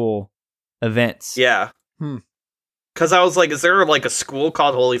actual events. Yeah. Hmm. Because I was like, is there like a school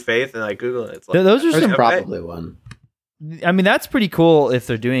called Holy Faith? And I Googled it. It's like, Those are There's some. Okay. probably one. I mean, that's pretty cool if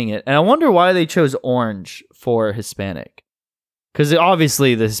they're doing it, and I wonder why they chose orange for Hispanic, because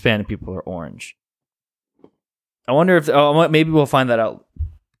obviously the Hispanic people are orange. I wonder if maybe we'll find that out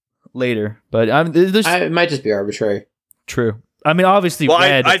later. But there's It might just be arbitrary. true. I mean, obviously Well,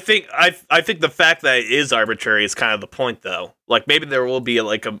 red. I think the fact that it is arbitrary is kind of the point, though. Like, maybe there will be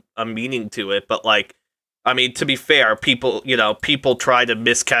like a meaning to it, but like, I mean, to be fair, people try to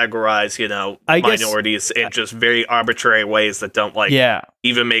miscategorize, I guess- minorities in just very arbitrary ways that don't like yeah.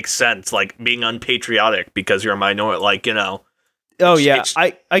 even make sense. Like being unpatriotic because you're a minority, like, Oh It's- yeah, it's-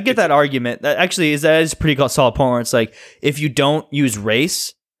 I get that argument. That actually is a pretty solid point. Where it's like if you don't use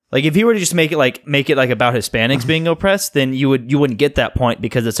race, like if he were to just make it like about Hispanics being oppressed, then you wouldn't get that point,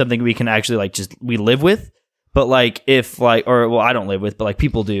 because it's something we can actually like we live with. But like if like I don't live with, but like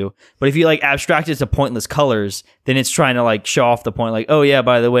people do. But if you like abstract it to pointless colors, then it's trying to like show off the point. Like, oh yeah,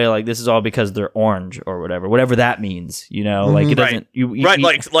 by the way, like this is all because they're orange or whatever that means. Like it doesn't. Right.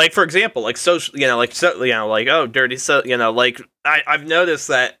 You, Like for example, like social, like oh, dirty. So like I've noticed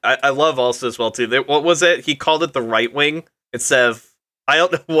that I love also as well too. What was it? He called it the right wing instead of, I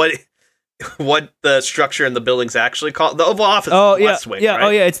don't know what the structure in the building's actually called. The Oval Office. Oh is the yeah, West Wing, yeah. right? Oh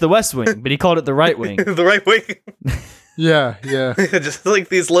yeah, it's the West Wing, but he called it the right wing. The right wing. Yeah. Just like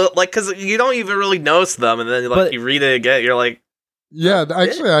these little, like, because you don't even really notice them, and then like But- you read it again, you're like, Yeah,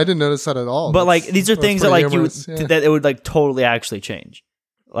 actually, I didn't notice that at all. But like these are that's things that pretty like you humorous, yeah. that it would like totally actually change.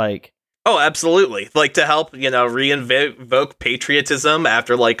 Like Oh, absolutely. Like to help, reinvoke patriotism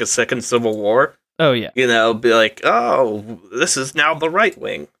after like a second civil war. oh yeah. Be like, oh, this is now the right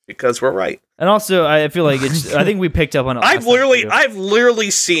wing because we're right. And also I feel like it's I think we picked up on it. I've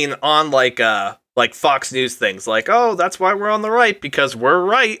literally seen on like Fox News things like, oh, that's why we're on the right because we're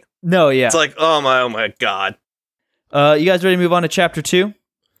right. No, yeah. It's like, oh my god. You guys ready to move on to chapter 2?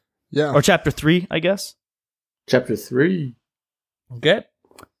 Yeah. Or chapter 3, I guess? Chapter 3. Okay.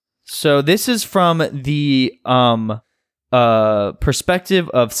 So this is from the perspective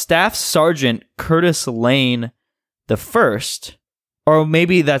of Staff Sergeant Curtis Lane the First. Or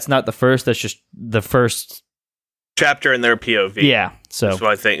maybe that's not the first, that's just the first Chapter in their POV. Yeah. So That's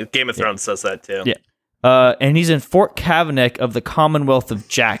what I think. Game of Thrones says that too. Yeah. And he's in Fort Kavanagh of the Commonwealth of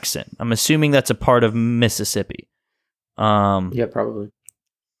Jackson. I'm assuming that's a part of Mississippi. Yeah, probably.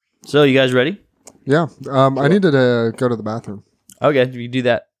 So you guys ready? Yeah. I needed to go to the bathroom. Okay, you do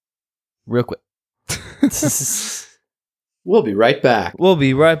that real quick. We'll be right back. We'll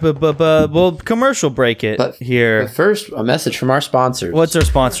be right, we'll commercial break it here. But first, a message from our sponsors. What's our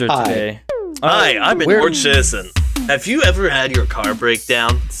sponsor Hi. today? Hi, I'm an Orange Citizen. Have you ever had your car break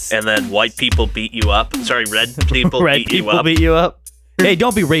down and then white people beat you up? Sorry, red people Red beat people you up. beat you up. Hey,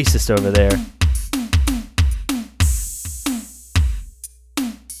 don't be racist over there.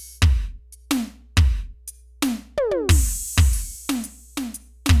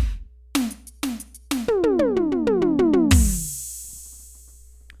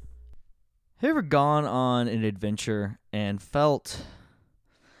 Have you ever gone on an adventure and felt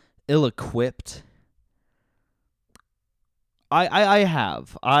ill-equipped? I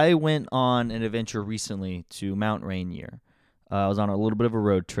have. I went on an adventure recently to Mount Rainier. I was on a little bit of a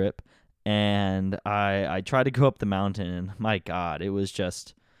road trip, and I tried to go up the mountain, and my God, it was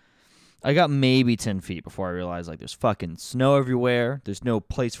just... I got maybe 10 feet before I realized, like, there's fucking snow everywhere. There's no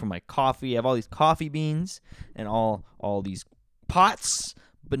place for my coffee. I have all these coffee beans and all these pots,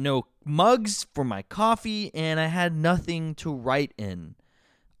 but no mugs for my coffee, and I had nothing to write in.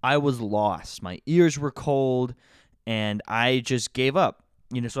 I was lost. My ears were cold, and I just gave up.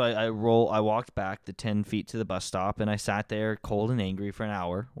 So I walked back the 10 feet to the bus stop, and I sat there cold and angry for an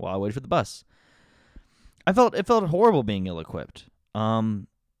hour while I waited for the bus. It felt horrible being ill-equipped.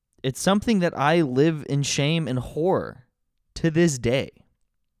 It's something that I live in shame and horror to this day.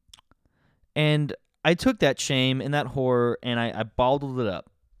 And I took that shame and that horror, and I bottled it up.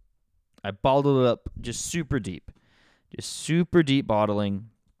 I bottled it up just super deep bottling.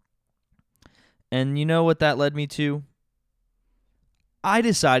 And you know what that led me to? I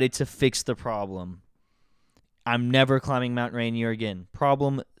decided to fix the problem. I'm never climbing Mount Rainier again.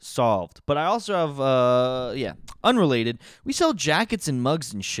 Problem solved. But I also have, unrelated. We sell jackets and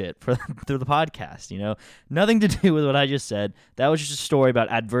mugs and shit through the podcast, Nothing to do with what I just said. That was just a story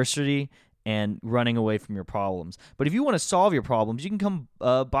about adversity and running away from your problems. But if you want to solve your problems, you can come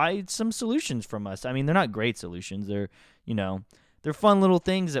buy some solutions from us. I mean, they're not great solutions. They're, they're fun little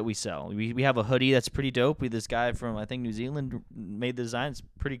things that we sell. We have a hoodie that's pretty dope. This guy from, I think, New Zealand made the design. It's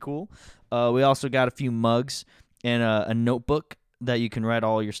pretty cool. We also got a few mugs and a notebook that you can write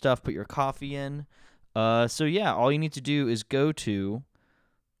all your stuff, put your coffee in. So, yeah, all you need to do is go to...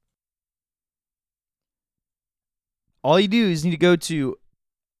 All you do is need to go to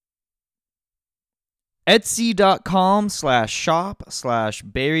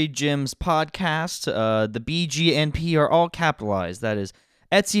Etsy.com/shop/BarryJimsPodcast. The B, G, and P are all capitalized. That is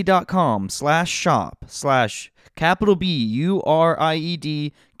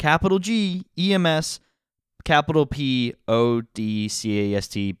Etsy.com/shop/BURIED, capital G, EMS, capital P,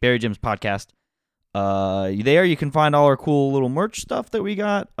 ODCAST, Barry Jim's Podcast. There you can find all our cool little merch stuff that we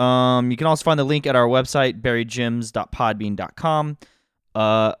got. You can also find the link at our website, barryjims.podbean.com.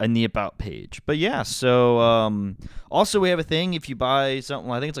 In the About page. But yeah, so also we have a thing. If you buy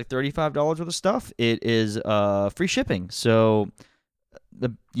something, I think it's like $35 worth of stuff, it is free shipping. So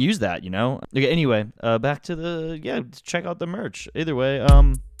use that, Okay, anyway, back to check out the merch. Either way,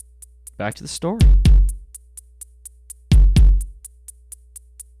 back to the story.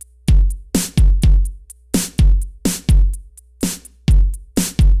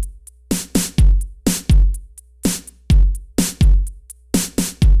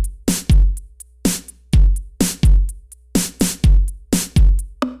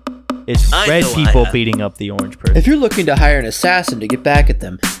 It's red people beating up the orange person. If you're looking to hire an assassin to get back at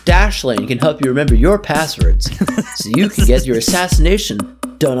them, Dashlane can help you remember your passwords so you can get your assassination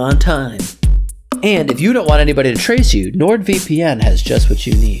done on time. And if you don't want anybody to trace you, NordVPN has just what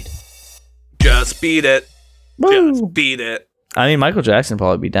you need. Just beat it. Woo. Just beat it. I mean, Michael Jackson would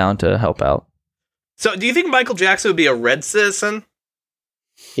probably be down to help out. So, do you think Michael Jackson would be a red citizen?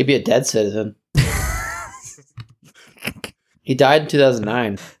 He'd be a dead citizen. He died in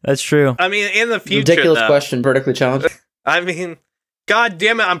 2009. That's true. I mean, in the future, Ridiculous though, question, vertically challenged. I mean, god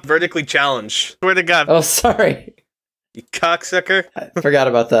damn it, I'm vertically challenged. Swear to God, Oh, sorry. you cocksucker. I forgot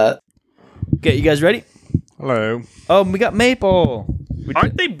about that. Okay, you guys ready? Hello. Oh, we got Maple.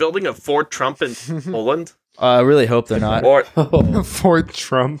 Aren't they building a Fort Trump in Poland? I really hope they're not. Or Oh. Fort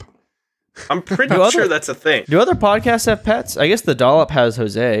Trump. I'm pretty Do other- sure that's a thing. Do other podcasts have pets? I guess the Dollop has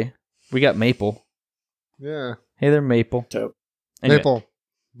Jose. We got Maple. Yeah. Hey there, Maple. Dope. Anyway, Maple.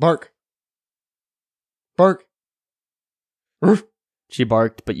 Bark. Bark. Roof. she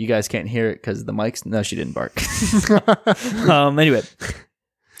barked, but you guys can't hear it because the mics. No, she didn't bark. Anyway,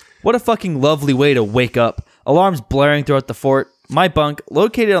 what a fucking lovely way to wake up. Alarms blaring throughout the fort. My bunk,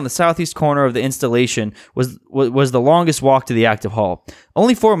 located on the southeast corner of the installation, was the longest walk to the active hall.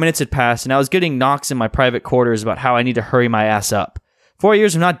 Only 4 minutes had passed, and I was getting knocks in my private quarters about how I need to hurry my ass up. 4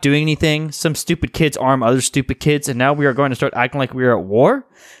 years of not doing anything, some stupid kids arm other stupid kids, and now we are going to start acting like we are at war?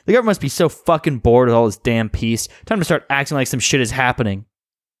 The government must be so fucking bored with all this damn peace. Time to start acting like some shit is happening.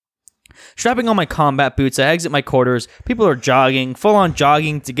 Strapping on my combat boots, I exit my quarters. People are jogging, full-on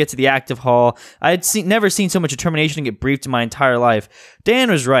jogging to get to the active hall. I had never seen so much determination get briefed in my entire life.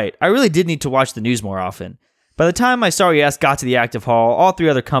 Dan was right. I really did need to watch the news more often. By the time my sorry ass got to the active hall, all 3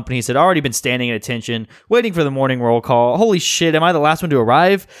 other companies had already been standing at attention, waiting for the morning roll call. Holy shit, am I the last one to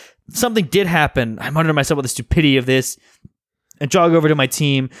arrive? Something did happen. I muttered to myself with the stupidity of this and jog over to my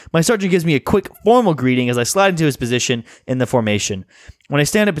team. My sergeant gives me a quick, formal greeting as I slide into his position in the formation. When I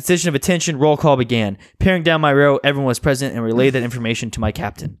stand in a position of attention, roll call began. Peering down my row, everyone was present and relayed that information to my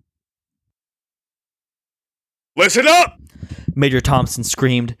captain. Listen up! Major Thompson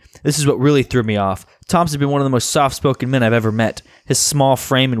screamed. This is what really threw me off. Thompson had been one of the most soft-spoken men I've ever met. His small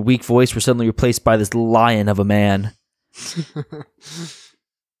frame and weak voice were suddenly replaced by this lion of a man.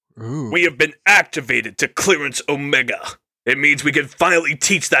 Ooh. We have been activated to Clearance Omega. It means we can finally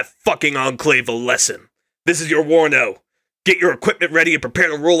teach that fucking Enclave a lesson. This is your warno. Get your equipment ready and prepare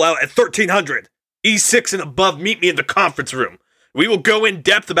to roll out at 1300. E6 and above, meet me in the conference room. We will go in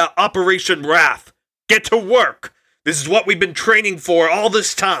depth about Operation Wrath. Get to work. This is what we've been training for all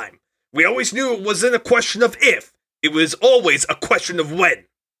this time. We always knew it wasn't a question of if. It was always a question of when.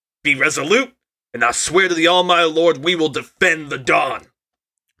 Be resolute, and I swear to the Almighty Lord we will defend the Dawn.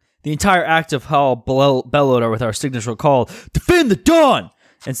 The entire active hall bellowed with our signature call, "Defend the Dawn!"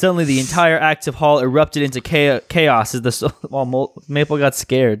 And suddenly the entire active hall erupted into chaos as Maple got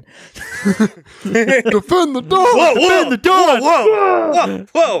scared. Defend the dog! Whoa, Defend the Dawn! Whoa,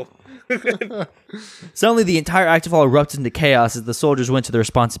 whoa. Suddenly, the entire active hall erupted into chaos as the soldiers went to their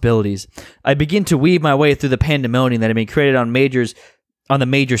responsibilities. I begin to weave my way through the pandemonium that had been created on the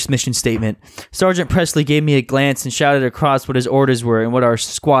major's mission statement. Sergeant Presley gave me a glance and shouted across what his orders were and what our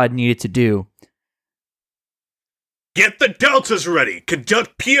squad needed to do. Get the Deltas ready.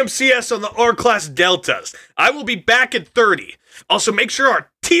 Conduct PMCS on the R-Class Deltas. I will be back in 30. Also, make sure our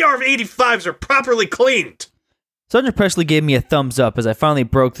TR-85s are properly cleaned. Sergeant Presley gave me a thumbs up as I finally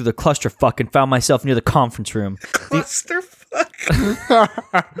broke through the clusterfuck and found myself near the conference room. Clusterfuck.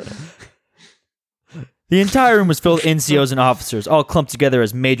 The entire room was filled with NCOs and officers, all clumped together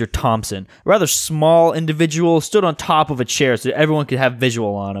as Major Thompson. A rather small individual stood on top of a chair so that everyone could have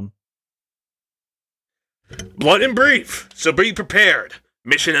visual on him. Blunt and brief, so be prepared.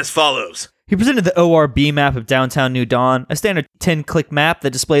 Mission as follows. He presented the ORB map of downtown New Dawn, a standard 10-click map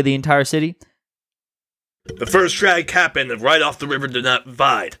that displayed the entire city. The first strike happened right off the River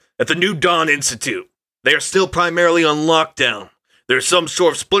Divide at the New Dawn Institute. They are still primarily on lockdown. There's some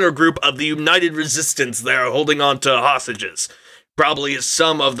sort of splinter group of the United Resistance there holding on to hostages. Probably is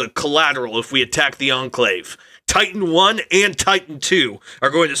some of the collateral if we attack the Enclave. Titan 1 and Titan 2 are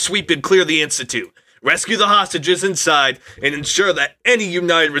going to sweep and clear the Institute, rescue the hostages inside, and ensure that any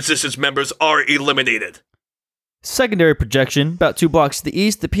United Resistance members are eliminated. Secondary projection, about 2 blocks to the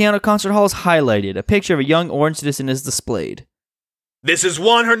east, the piano concert hall is highlighted. A picture of a young orange citizen is displayed. This is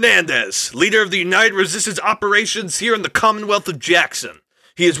Juan Hernandez, leader of the United Resistance operations here in the Commonwealth of Jackson.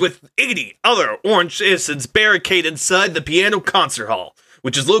 He is with 80 other orange citizens barricaded inside the piano concert hall,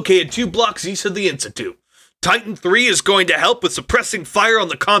 which is located 2 blocks east of the Institute. Titan 3 is going to help with suppressing fire on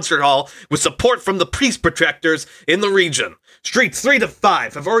the concert hall with support from the peace protectors in the region. Streets 3 to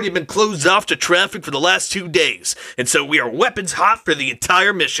 5 have already been closed off to traffic for the last 2 days, and so we are weapons hot for the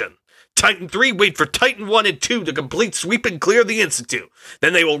entire mission. Titan 3 wait for Titan 1 and 2 to complete sweep and clear the Institute.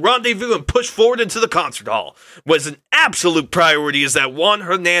 Then they will rendezvous and push forward into the concert hall. What is an absolute priority is that Juan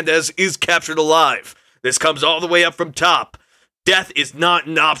Hernandez is captured alive. This comes all the way up from top. Death is not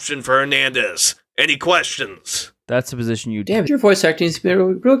an option for Hernandez. Any questions? That's the position you. Damn, your voice acting's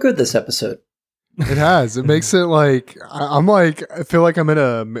been real good this episode. It has. It makes it like I'm like I feel like I'm in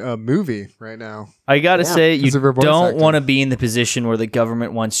a movie right now. I gotta Yeah, say, you because of her voice don't acting. want to be in the position where the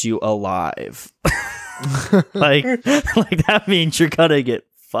government wants you alive. like that means you're gonna get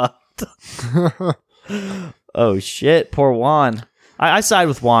fucked. Oh shit, poor Juan. I side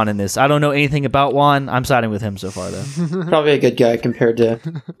with Juan in this. I don't know anything about Juan. I'm siding with him so far, though. Probably a good guy compared to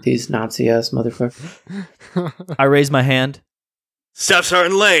these Nazi-ass motherfuckers. I raise my hand. Staff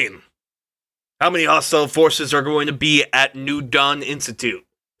Sergeant Lane, how many hostile forces are going to be at New Dawn Institute?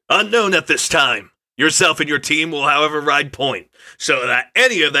 Unknown at this time. Yourself and your team will, however, ride point, so that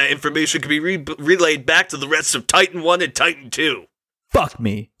any of that information can be relayed back to the rest of Titan 1 and Titan 2. Fuck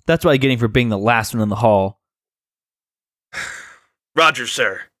me. That's what I'm getting for being the last one in the hall. Roger,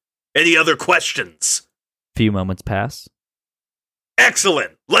 sir. Any other questions? Few moments pass.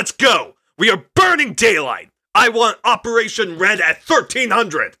 Excellent. Let's go. We are burning daylight. I want Operation Red at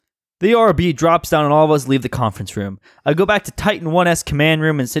 1300. The ORB drops down and all of us leave the conference room. I go back to Titan 1S command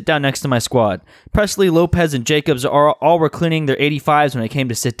room and sit down next to my squad. Presley, Lopez, and Jacobs all were cleaning their 85s when I came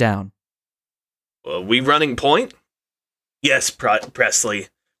to sit down. We running point? Yes, Presley.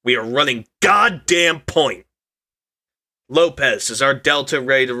 We are running goddamn point. Lopez, is our Delta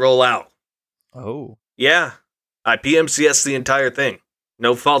ready to roll out? Oh. Yeah. I PMCS the entire thing.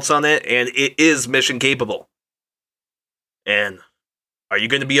 No faults on it, and it is mission capable. And are you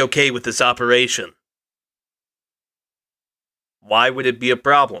going to be okay with this operation? Why would it be a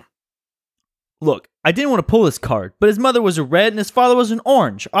problem? Look, I didn't want to pull this card, but his mother was a red and his father was an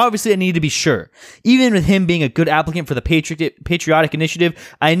orange. Obviously, I needed to be sure. Even with him being a good applicant for the Patriotic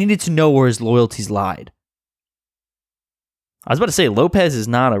Initiative, I needed to know where his loyalties lied. I was about to say, Lopez is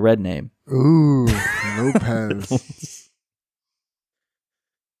not a red name. Ooh, Lopez.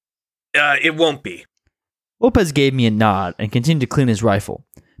 It won't be. Lopez gave me a nod and continued to clean his rifle.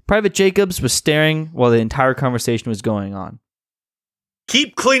 Private Jacobs was staring while the entire conversation was going on.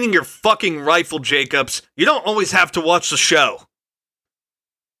 Keep cleaning your fucking rifle, Jacobs. You don't always have to watch the show.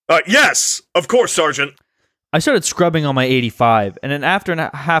 Yes, of course, Sergeant. I started scrubbing on my 85, and then after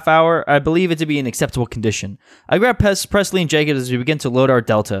a half hour, I believe it to be in acceptable condition. I grabbed Presley and Jacobs as we begin to load our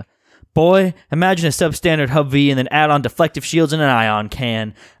Delta. Boy, imagine a substandard Humvee and then add on deflective shields and an ion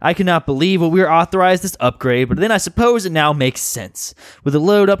can. I could not believe what we were authorized this upgrade, but then I suppose it now makes sense. With the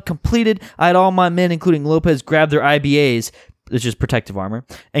load up completed, I had all my men, including Lopez, grab their IBAs, which is protective armor,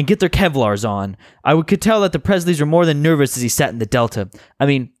 and get their Kevlars on. I could tell that the Presleys were more than nervous as he sat in the Delta. I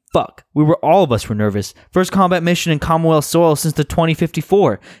mean, fuck, all of us were nervous. First combat mission in Commonwealth soil since the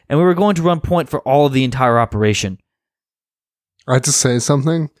 2054, and we were going to run point for all of the entire operation. I have to say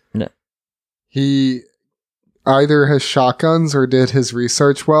something. No. He either has shotguns or did his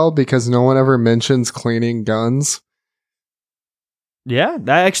research well, because no one ever mentions cleaning guns. Yeah,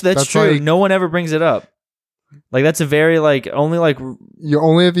 that's That's true. like- No one ever brings it up. Like, that's a very, only You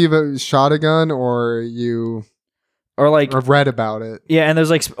only if you've shot a gun or you or read about it. yeah, and there's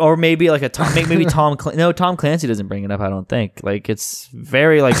or maybe maybe Tom Clancy doesn't bring it up, I don't think. Like, it's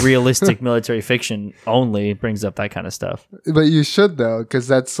very realistic military fiction only brings up that kind of stuff. But you should though, because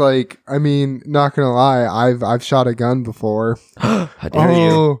that's I mean, not gonna lie, I've shot a gun before. How dare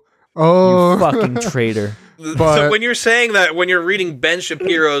you? Oh, You fucking traitor. But- So when you're saying that, when you're reading Ben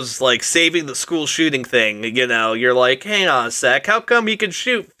Shapiro's saving the school shooting thing, you're like, hang on a sec, how come you can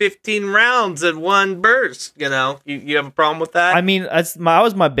shoot 15 rounds in one burst? You have a problem with that? I mean, that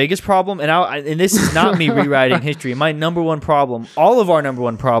was my biggest problem, and this is not me rewriting history. My number one problem, all of our number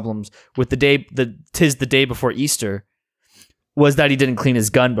one problems with tis the day before Easter, was that he didn't clean his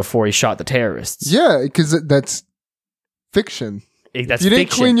gun before he shot the terrorists. yeah, because that's fiction. That's If you didn't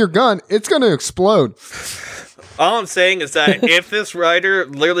fiction. clean your gun, it's gonna explode. All I'm saying is that if this writer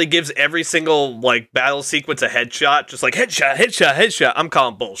literally gives every single battle sequence a headshot, just headshot, I'm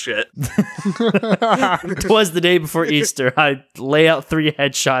calling bullshit. It was the day before Easter. I lay out 3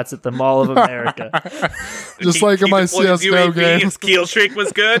 headshots at the Mall of America. Just like in my deployed his CS:GO UAV, game. His kill streak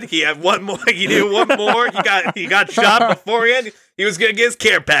was good. He had one more. He did one more. He got shot beforehand. He was gonna get his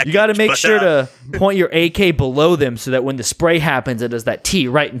care package. You got to make but, sure to point your AK below them so that when the spray happens, it does that T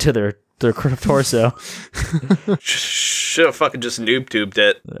right into their torso. Should have fucking just noob tubed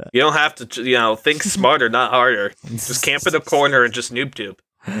it. You don't have to, think smarter, not harder. Just camp in a corner and just noob tube.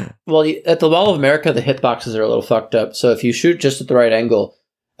 Well, at the Mall of America, the hitboxes are a little fucked up. So if you shoot just at the right angle,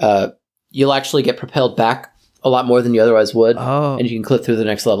 you'll actually get propelled back a lot more than you otherwise would, Oh. and you can clip through the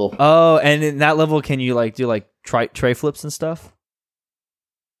next level. Oh, and in that level, can you do tray flips and stuff?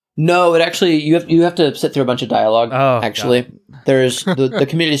 No, it actually you have to sit through a bunch of dialogue. Oh, actually, there's the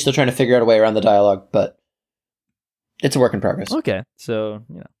community's still trying to figure out a way around the dialogue, but it's a work in progress. Okay, so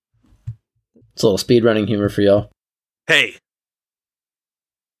you know, It's a little speedrunning humor for y'all. Hey.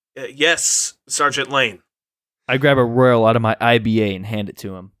 Yes, Sergeant Lane. I grab a royal out of my IBA and hand it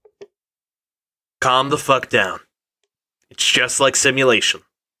to him. Calm the fuck down. It's just like simulation.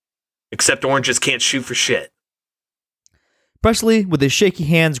 Except oranges can't shoot for shit. Presley, with his shaky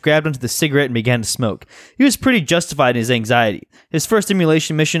hands, grabbed onto the cigarette and began to smoke. He was pretty justified in his anxiety. His first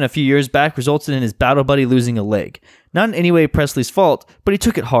simulation mission a few years back resulted in his battle buddy losing a leg. Not in any way Presley's fault, but he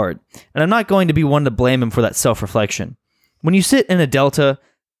took it hard. And I'm not going to be one to blame him for that self-reflection. When you sit in a Delta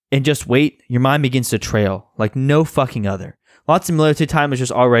and just wait, your mind begins to trail like no fucking other. Lots of military time is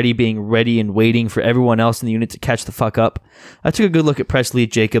just already being ready and waiting for everyone else in the unit to catch the fuck up. I took a good look at Presley,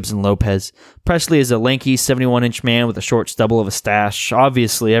 Jacobs, and Lopez. Presley is a lanky 71-inch man with a short stubble of a stash.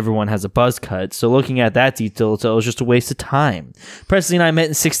 Obviously, everyone has a buzz cut, so looking at that detail it was just a waste of time. Presley and I met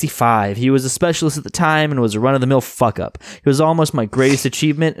in 65. He was a specialist at the time and was a run-of-the-mill fuck-up. He was almost my greatest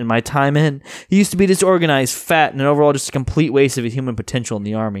achievement in my time in. He used to be disorganized, fat, and overall just a complete waste of his human potential in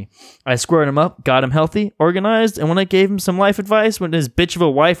the Army. I squared him up, got him healthy, organized, and when I gave him some life advice, when his bitch of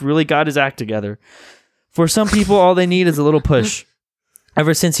a wife really got his act together. For some people, all they need is a little push.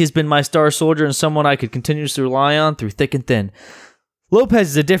 Ever since he's been my star soldier and someone I could continuously rely on through thick and thin. Lopez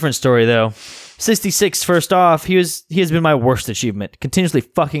is a different story, though. 66, first off, he has been my worst achievement. Continuously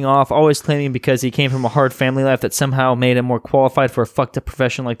fucking off, always claiming because he came from a hard family life that somehow made him more qualified for a fucked up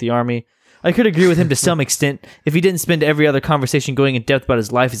profession like the Army. I could agree with him to some extent if he didn't spend every other conversation going in depth about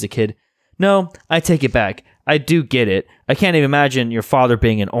his life as a kid. No, I take it back. I do get it. I can't even imagine your father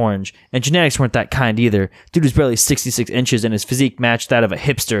being an orange, and genetics weren't that kind either. Dude was barely 66 inches, and his physique matched that of a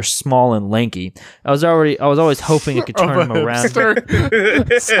hipster, small and lanky. I was always hoping I could turn him around.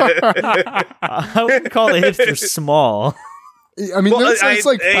 I wouldn't call the hipster small. I mean, it's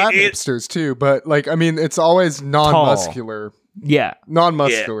like fat hipsters too, but like, I mean, it's always non-muscular. Yeah.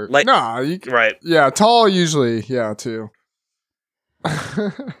 Non-muscular. Yeah, like, right. Yeah, tall usually, yeah, too.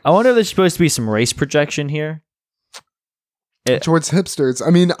 I wonder if there's supposed to be some race projection here. Towards hipsters.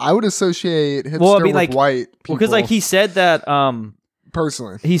 I mean, I would associate hipster with white people. Because like he said that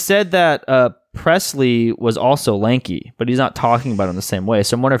personally. He said that Presley was also lanky, but he's not talking about it in the same way.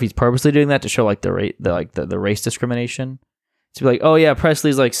 So I'm wondering if he's purposely doing that to show like the race discrimination. To be like, oh yeah,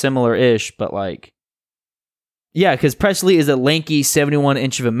 Presley's like similar-ish, but like yeah, because Presley is a lanky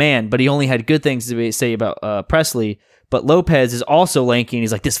 71-inch of a man, but he only had good things to say about Presley. But Lopez is also lanky, and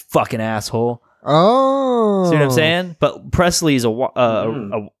he's like, this fucking asshole. Oh. See what I'm saying? But Presley is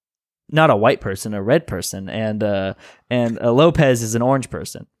not a white person, a red person, and Lopez is an orange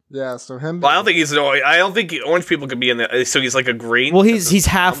person. Yeah, so him. Well, I don't think orange people could be in there. So he's like a green. Well, he's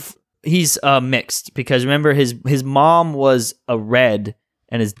half. He's mixed because remember his mom was a red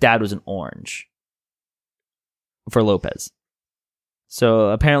and his dad was an orange. For Lopez. So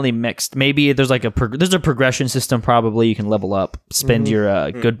apparently mixed. Maybe there's like there's a progression system. Probably you can level up, spend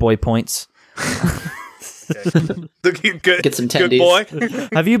your good boy points. Get some tendies. Good boy.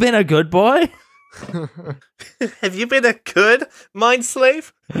 Have you been a good boy? Have you been a good mind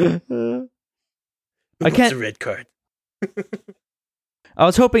slave? I can't. A red card. I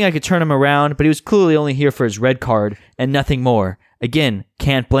was hoping I could turn him around, but he was clearly only here for his red card and nothing more. Again,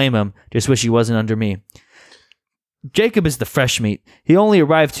 can't blame him. Just wish he wasn't under me. Jacob is the fresh meat. He only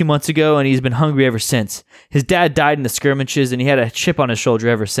arrived 2 months ago, and he's been hungry ever since. His dad died in the skirmishes, and he had a chip on his shoulder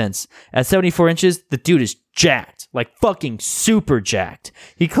ever since. At 74 inches, the dude is jacked. Like, fucking super jacked.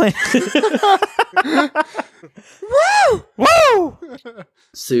 He claims... Woo! Woo!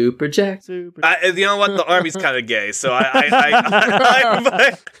 Super jacked. You know what? The Army's kind of gay, so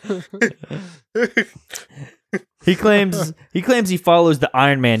He claims he follows the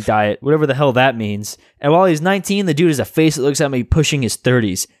Iron Man diet, whatever the hell that means. And while he's 19, the dude has a face that looks at me pushing his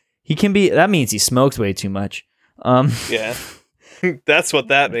 30s. That means he smokes way too much. Yeah. That's what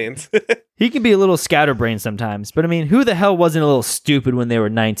that means. He can be a little scatterbrained sometimes, but I mean, who the hell wasn't a little stupid when they were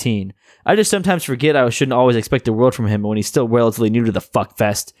 19? I just sometimes forget I shouldn't always expect the world from him when he's still relatively new to the fuck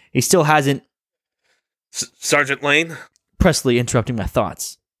fest. He still hasn't... Sergeant Lane? Presley interrupting my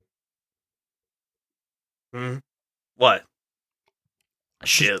thoughts. What?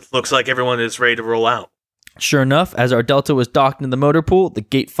 It looks like everyone is ready to roll out. Sure enough, as our Delta was docked in the motor pool, the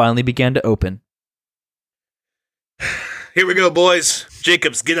gate finally began to open. Here we go, boys.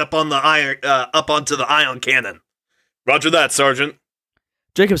 Jacobs, get up on the up onto the ion cannon. Roger that, Sergeant.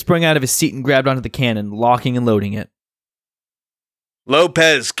 Jacob sprang out of his seat and grabbed onto the cannon, locking and loading it.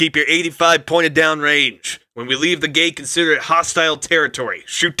 Lopez, keep your 85 pointed down range. When we leave the gate, consider it hostile territory.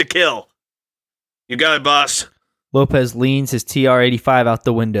 Shoot to kill. You got it, boss. Lopez leans his TR-85 out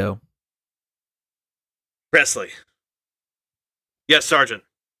the window. Presley. Yes, Sergeant.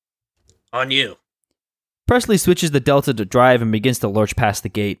 On you. Presley switches the Delta to drive and begins to lurch past the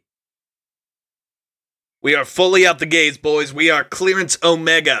gate. We are fully out the gates, boys. We are clearance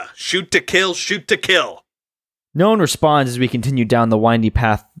Omega. Shoot to kill, shoot to kill. No one responds as we continue down the windy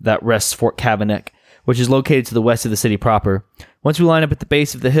path that rests Fort Kavanaugh, which is located to the west of the city proper. Once we line up at the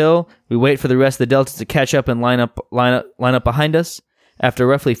base of the hill, we wait for the rest of the Delta to catch up and line up behind us. After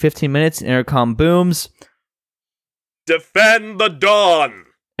roughly 15 minutes, an intercom booms, Defend the dawn.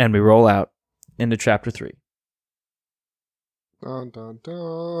 and we roll out into Chapter 3. Dun, dun,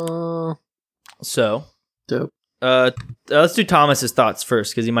 dun. So, Dope. let's do Thomas's thoughts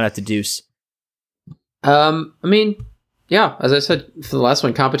first, because he might have to deuce. I mean, yeah, as I said for the last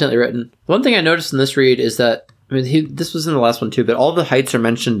one, competently written. One thing I noticed in this read is that, I mean, this was in the last one too, but all the heights are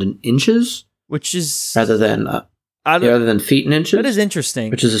mentioned in inches Which is... rather than feet and inches. That is interesting.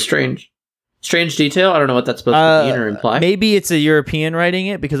 Which is a strange detail. I don't know what that's supposed to mean or imply. Maybe it's a European writing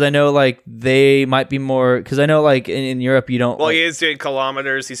it, because I know, like, they might be more... Because I know, like, in Europe, you don't... Well, like, he is doing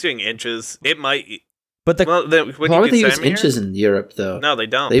kilometers. He's doing inches. It might... but the... Well, then, when Why you would do they use centimeter? inches in Europe, though? No, they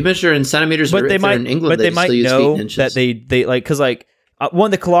don't. They measure in centimeters, but they if they're might... in England, but they might still use feet know and inches. that they like... Because, like,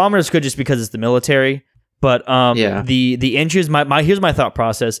 one, the kilometers could just because it's the military, but Yeah. the inches... Here's my thought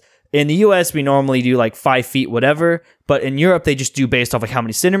process. In the U.S., we normally do, like, 5 feet, whatever, but in Europe, they just do based off, like, how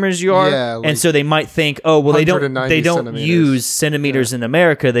many centimeters you are. Yeah, like and so they might think, oh, well, they don't 190 centimeters. use centimeters in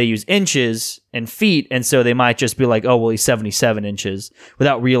America, they use inches and feet, and so they might just be like, oh, well, he's 77 inches,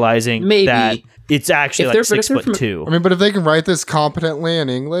 without realizing Maybe. that it's actually If like they're- but if they're 6'2". I mean, but if they can write this competently in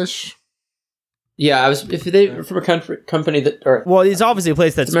English, Yeah, if they from a company that, or Well, it's obviously a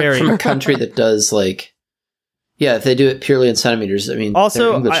place that's from, very... from a country that does like, yeah, if they do it purely in centimeters, I mean, their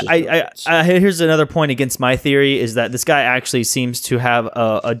Also, English is I here's another point against my theory, is that this guy actually seems to have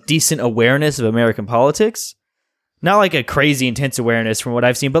a decent awareness of American politics. Not like a crazy intense awareness from what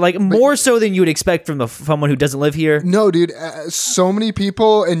I've seen, but like more so than you would expect from someone who doesn't live here. no, dude. So many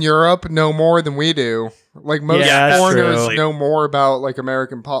people in Europe know more than we do. Like most Yeah, that's foreigners true. know more about like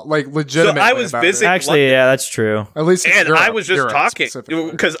American like legitimately. I was about visiting- it. Actually, yeah, that's true. At least, it's And Europe, I was just Europe talking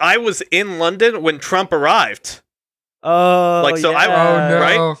specifically. because I was in London when Trump arrived. Oh, Like, so yeah. I- Oh, no.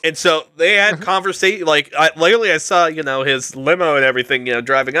 Right? And so they had conversation. Like, I saw, his limo and everything,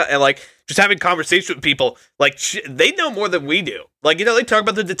 driving up, and like just having conversation with people. Like, they know more than we do. Like, they talk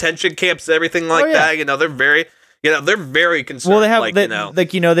about the detention camps and everything like yeah. that. They're very, they're very concerned. Well, they have like, they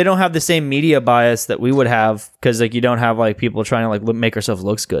don't have the same media bias that we would have, because like you don't have like people trying to like make ourselves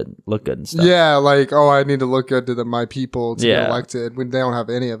look good and stuff. Yeah, like I need to look good to my people to Yeah. get elected. When they don't have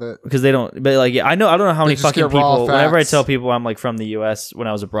any of it. Because they don't, but like, yeah, I don't know how many just fucking get raw people, whenever I facts. tell people I'm like from the US when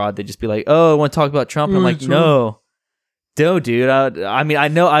I was abroad, they just be like, oh, I want to talk about Trump. And I'm like, Trump. no, dude. I mean, I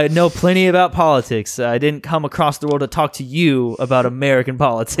know plenty about politics. I didn't come across the world to talk to you about American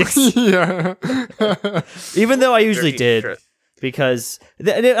politics, Yeah, even though I usually Very did, true. because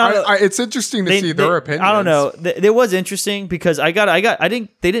it's interesting to see their opinions. I don't know. It was interesting because they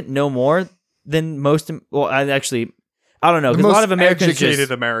didn't know more than most. Well, I don't know, The because a most lot of Americans educated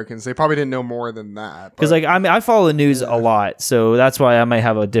just, Americans, they probably didn't know more than that. because but- like I follow the news a lot, so that's why I might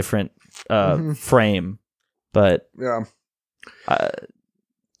have a different frame. But yeah, I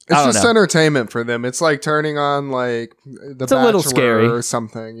it's don't just know. entertainment for them. It's like turning on like The It's a little Bachelor scary. or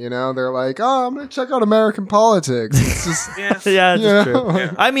something. They're like, oh, I'm gonna check out American politics. It's just Yeah. yeah, you that's know, true.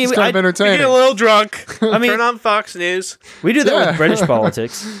 Yeah. I mean, it's kind of We get entertaining. a little drunk. I mean- turn on Fox News. we do that Yeah. with British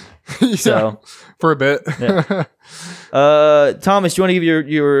politics. Yeah, So, for a bit. Yeah. Thomas, do you want to give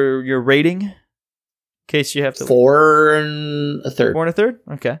your rating? In case you have to 4 1/3. 4 1/3.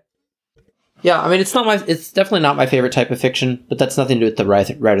 Okay. Yeah, I mean, it's definitely not my favorite type of fiction, but that's nothing to do with the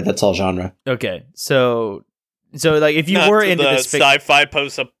writer. That's all genre. Okay. So like if you Not were to into the this sci-fi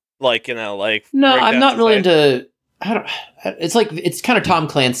post up, like like. No, I'm breakdown not really society. into. I don't. It's like it's kind of Tom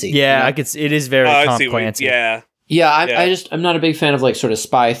Clancy. yeah, you know? I could. It is very Oh, I Tom see. Clancy. Yeah. Yeah, Yeah. I'm not a big fan of like sort of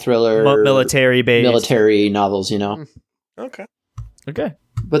spy thriller, Military based. military novels. Okay. Okay.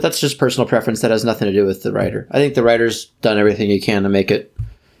 But that's just personal preference. That has nothing to do with the writer. I think the writer's done everything he can to make it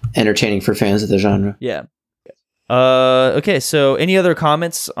entertaining for fans of the genre. Yeah. Okay. So, any other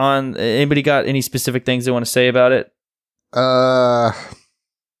comments on? Anybody got any specific things they want to say about it?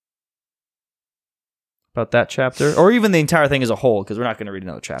 About that chapter, or even the entire thing as a whole? Because we're not going to read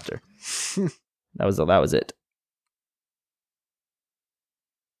another chapter. That was it.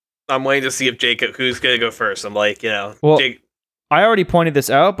 I'm waiting to see if Jacob, who's gonna go first. I'm like, Well, Jake. I already pointed this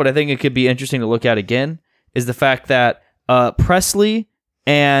out, but I think it could be interesting to look at again. is the fact that Presley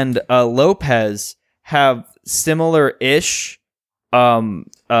and Lopez have similar-ish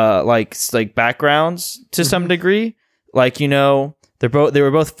like backgrounds to some degree. Like, you know, they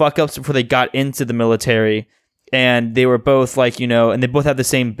were both fuck ups before they got into the military, and they were both like, you know, and they both have the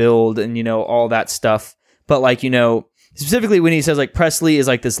same build and, you know, all that stuff. But like, you know, specifically when he says like Presley is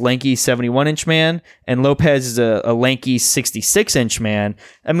like this lanky 71-inch man and Lopez is a lanky 66-inch man.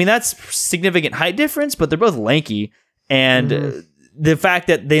 I mean, that's significant height difference, but they're both lanky. And the fact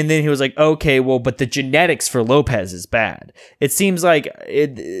that then he was like, okay, well, but the genetics for Lopez is bad. It seems like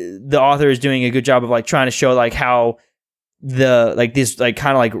the author is doing a good job of like trying to show like how the like this like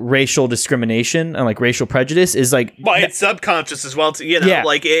kind of like racial discrimination and like racial prejudice is like, but it's subconscious as well. You know,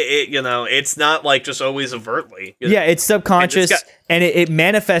 like it you know, it's not like just always overtly. You know? Yeah, it's subconscious and it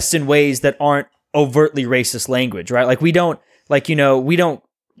manifests in ways that aren't overtly racist language, right? Like we don't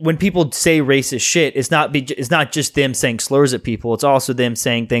when people say racist shit, it's not just them saying slurs at people. It's also them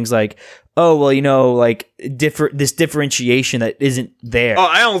saying things like, "Oh, well, you know, like this differentiation that isn't there." Oh,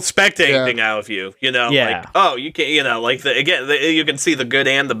 I don't expect anything out of you. You know, Yeah. like, oh, you can, you know, like you can see the good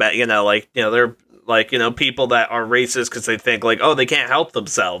and the bad. You know, like, you know, they're like, you know, people that are racist because they think like, oh, they can't help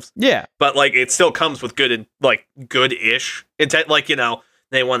themselves. Yeah, But like, it still comes with good and like good-ish intent. Like, you know,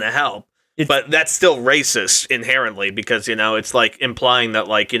 they want to help. But that's still racist inherently because, you know, it's like implying that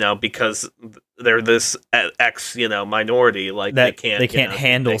like, you know, because they're this X, you know, minority, like that they can't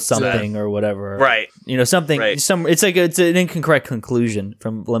handle something or whatever. Right. You know, something, it's an incorrect conclusion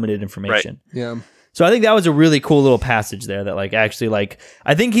from limited information. Right. Yeah. So I think that was a really cool little passage there that like actually like,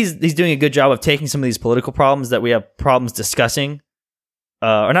 I think he's doing a good job of taking some of these political problems that we have problems discussing,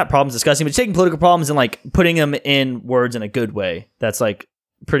 or not problems discussing, but taking political problems and like putting them in words in a good way. That's like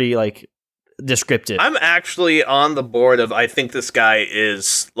pretty like descriptive. I'm actually on the board of I think this guy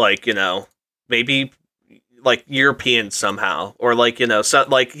is like, you know, maybe like European somehow, or like, you know, so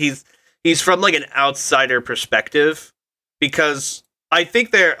like he's from like an outsider perspective, because I think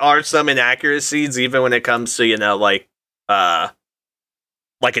there are some inaccuracies even when it comes to, you know, like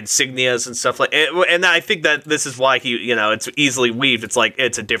insignias and stuff like, and I think that this is why he, you know, it's easily weaved. It's like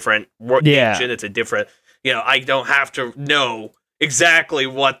it's a different nation, it's a different, you know, I don't have to know exactly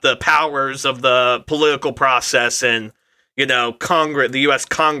what the powers of the political process and, you know, Congress, the U.S.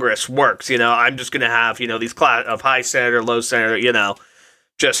 Congress works. You know, I'm just going to have, you know, these class of high senator, low senator, you know,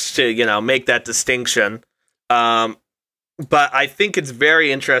 just to, you know, make that distinction. But I think it's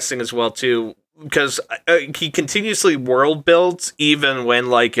very interesting as well, too, because he continuously world builds, even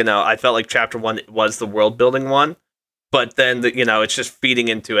when, like, you know, I felt like chapter 1 was the world building one, but then, you know, it's just feeding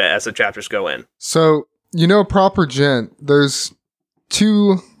into it as the chapters go in. So, you know, proper gent, there's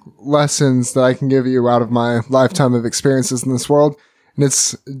 2 lessons that I can give you out of my lifetime of experiences in this world. And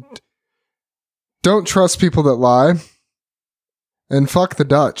it's don't trust people that lie and fuck the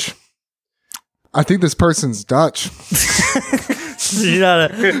Dutch. I think this person's Dutch. You're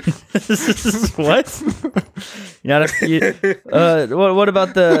not a what? You're not a what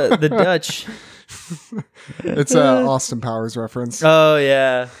about the Dutch? It's a Austin Powers reference. Oh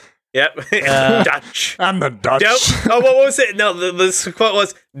yeah. Yep. Dutch. I'm the Dutch. What was it? No, this quote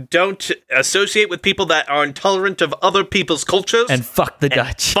was, don't associate with people that are intolerant of other people's cultures. And fuck the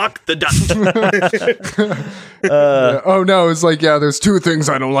Dutch. Fuck the Dutch. Oh no, it's like, yeah, there's 2 things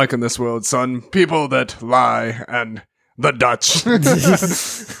I don't like in this world, son. People that lie and the Dutch.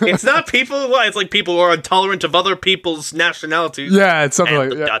 It's not people who lie, it's like people who are intolerant of other people's nationalities. Yeah, it's something And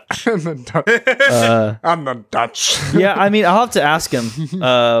like the that. Dutch. I'm the Dutch. I'm the Dutch. Yeah, I mean, I'll have to ask him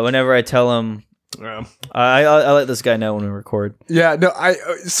whenever I tell him. Yeah. I'll let this guy know when we record. Yeah, no,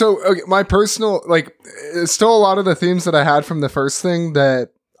 okay, my personal, like, it's still a lot of the themes that I had from the first thing that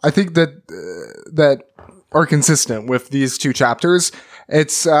I think that are consistent with these 2 chapters.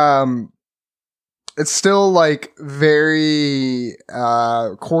 It's still like very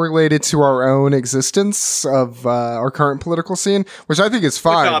correlated to our own existence of our current political scene, which I think is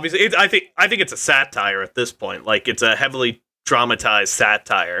fine. Which obviously, I think it's a satire at this point. Like, it's a heavily dramatized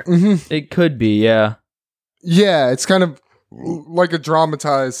satire. Mm-hmm. It could be, yeah. Yeah, it's kind of like a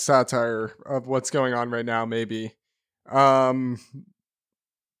dramatized satire of what's going on right now, maybe.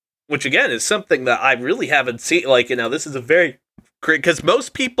 Which again is something that I really haven't seen. Like, you know, this is a very great, because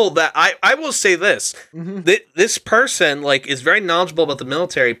most people that I will say this, this person like is very knowledgeable about the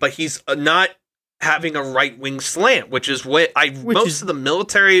military, but he's not having a right wing slant, which is what most of the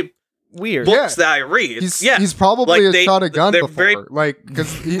military weird books that I read. He's probably like shot a gun before, very,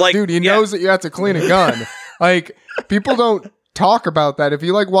 because like, dude, he knows that you have to clean a gun. Like, people don't talk about that. If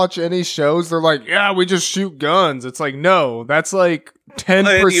you like watch any shows, they're like, yeah, we just shoot guns. It's like, no, that's like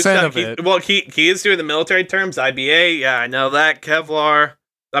 10% of it. Well, he is doing the military terms. IBA, yeah, I know that. Kevlar.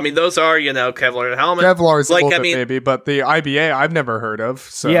 I mean, those are, Kevlar helmet. Kevlar is like, a little bit maybe, but the IBA I've never heard of.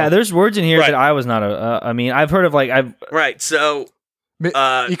 So. Yeah, there's words in here Right. that I was not I mean, I've heard of Right, so he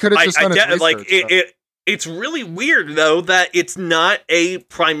could have just done his research. It's really weird though that it's not a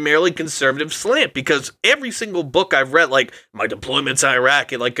primarily conservative slant, because every single book I've read, like my deployments in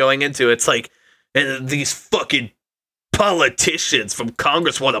Iraq and like going into it's like, and these fucking politicians from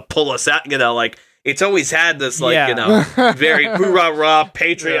Congress want to pull us out, like it's always had this like very hoorah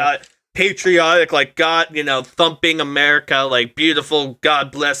patriotic, like God, thumping America, like beautiful,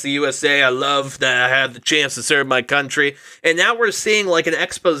 God bless the USA, I love that I have the chance to serve my country. And now we're seeing like an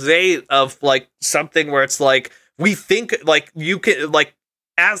expose of like something where it's like, we think like you can, like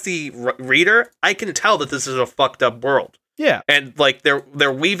as the reader, I can tell that this is a fucked up world. Yeah. And like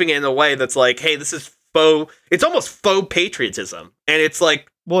they're weaving it in a way that's like, hey, this is it's almost faux patriotism. And it's like,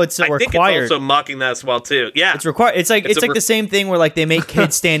 well, it's required. I think it's also mocking that as well too. Yeah, it's required. It's like the same thing where like they make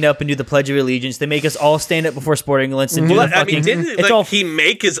kids stand up and do the Pledge of Allegiance. They make us all stand up before sporting events and do the fucking. I mean, didn't he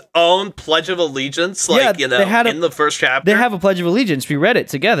make his own Pledge of Allegiance? Like in the first chapter, they have a Pledge of Allegiance. We read it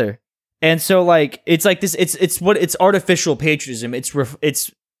together, and so like it's like this. It's artificial patriotism. It's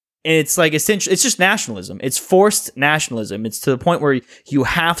like essentially it's just nationalism. It's forced nationalism. It's to the point where you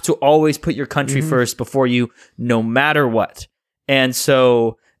have to always put your country first before you, no matter what. And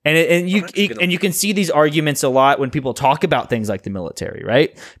so, and you can see these arguments a lot when people talk about things like the military,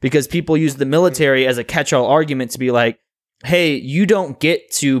 right? Because people use the military as a catch-all argument to be like, hey, you don't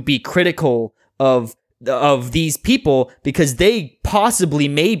get to be critical of these people because they possibly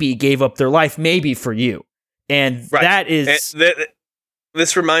maybe gave up their life maybe for you. And that is...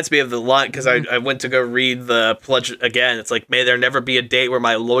 This reminds me of the line, because I went to go read the pledge again. It's like, may there never be a day where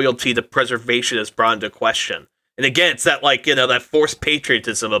my loyalty to preservation is brought into question. And again, it's that like, that forced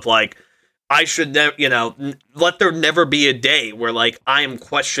patriotism of like, I should never, let there never be a day where like I am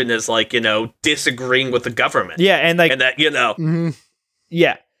questioned as like, disagreeing with the government. Yeah. And like, and that,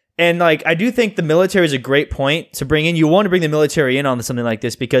 yeah. And like, I do think the military is a great point to bring in. You want to bring the military in on something like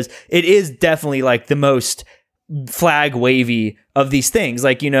this because it is definitely like the most flag wavy of these things,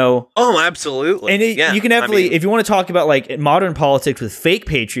 like oh, absolutely. And you can definitely, if you want to talk about like modern politics with fake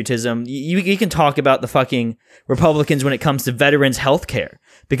patriotism, you can talk about the fucking Republicans when it comes to veterans health care,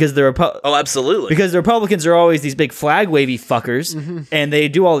 because absolutely, because the Republicans are always these big flag wavy fuckers, and they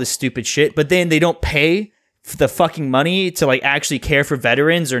do all this stupid shit, but then they don't pay the fucking money to like actually care for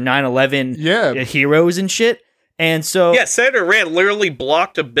veterans or 9/11 heroes and shit. And so, Senator Rand literally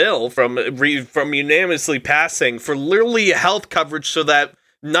blocked a bill from unanimously passing for literally health coverage so that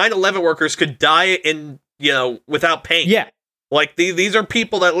 9/11 workers could die without pain. Yeah, like these are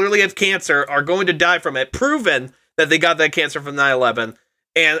people that literally have cancer, are going to die from it, proven that they got that cancer from 9/11.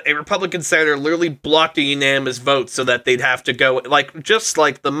 And a Republican senator literally blocked a unanimous vote so that they'd have to go just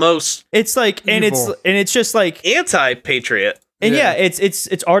like the most. It's like, evil. and it's just like anti-patriot. And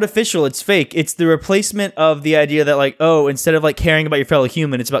it's artificial, it's fake. It's the replacement of the idea that like, oh, instead of like caring about your fellow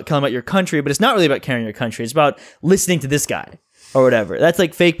human, it's about caring about your country, but it's not really about caring your country. It's about listening to this guy or whatever. That's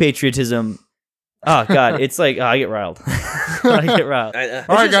like fake patriotism. Oh God, it's like I get riled. I get riled.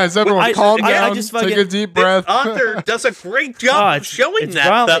 All right, guys, everyone, calm down. Take a deep breath. The author does a great job of showing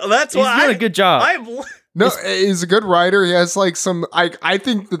that. That's why he's doing a good job. He's a good writer. He has like some. I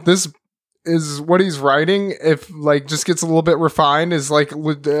think that this is what he's writing, if like just gets a little bit refined, is like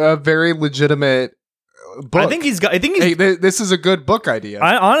a very legitimate book. I think he's this is a good book idea.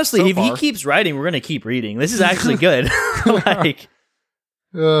 Honestly, if he keeps writing, we're gonna keep reading. This is actually good. Like,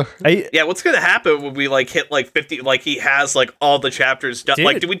 what's gonna happen when we like hit like 50? Like he has like all the chapters done.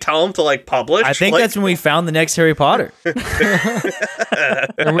 Like, did we tell him to like publish? I think that's when we found the next Harry Potter.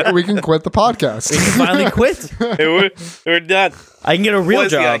 And we can quit the podcast. We can finally quit. We're done. I can get a real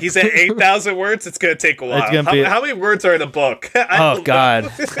job. He said 8,000 words. It's gonna take a while. How many words are in a book? Oh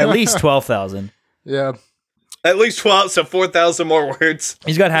God, at least 12,000. Yeah, at least 12. So 4,000 more words.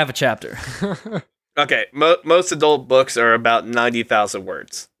 He's got half a chapter. Okay, most adult books are about 90,000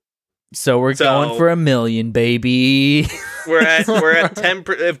 words. So we're going for 1 million, baby. we're at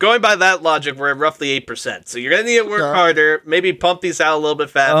 10%. If going by that logic, we're at roughly 8%. So you're gonna need to work harder. Maybe pump these out a little bit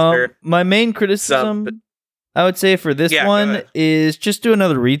faster. My main criticism, I would say, for this one is just do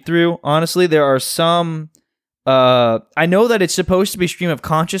another read through. Honestly, there are some. I know that it's supposed to be stream of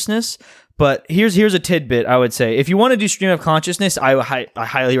consciousness. But here's a tidbit I would say. If you want to do stream of consciousness, I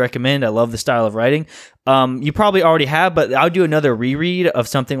highly recommend. I love the style of writing. You probably already have, but I'll do another reread of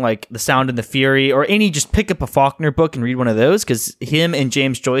something like The Sound and the Fury, or just pick up a Faulkner book and read one of those, because him and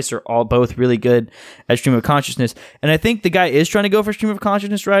James Joyce are both really good at stream of consciousness. And I think the guy is trying to go for stream of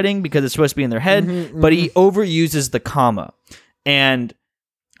consciousness writing because it's supposed to be in their head, but he overuses the comma. And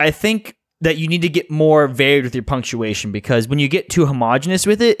I think that you need to get more varied with your punctuation, because when you get too homogenous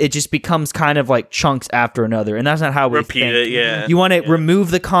with it, it just becomes kind of like chunks after another, and that's not how we Repeat think. it, yeah. You want to remove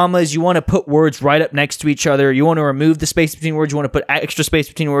the commas. You want to put words right up next to each other. You want to remove the space between words. You want to put extra space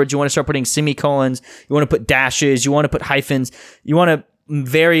between words. You want to start putting semicolons. You want to put dashes. You want to put hyphens. You want to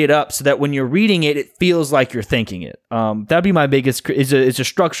vary it up so that when you're reading it, it feels like you're thinking it. That'd be my biggest. It's a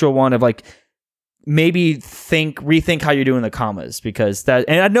structural one of like, maybe rethink how you're doing the commas, because that,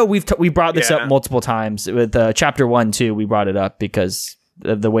 and I know we brought this up multiple times with chapter 1 too. We brought it up because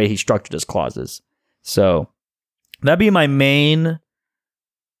of the way he structured his clauses. So that'd be my main,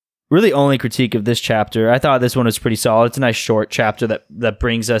 really only critique of this chapter. I thought this one was pretty solid. It's a nice short chapter that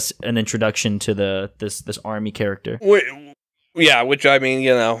brings us an introduction to this army character. Yeah, which I mean,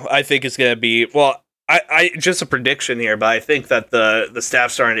 I think is going to be, well, I just a prediction here, but I think that the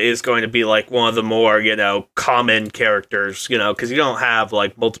Staff Sergeant is going to be like one of the more, common characters, because you don't have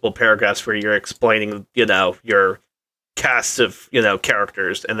like multiple paragraphs where you're explaining, your cast of,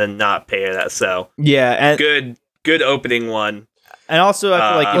 characters and then not paying that. So yeah, and good opening one. And also, I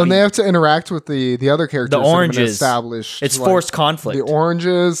feel like when they have to interact with the other characters, the oranges, established. It's forced conflict. The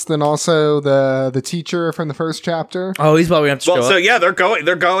oranges, then also the teacher from the first chapter. Oh, he's probably going to show up. So yeah, they're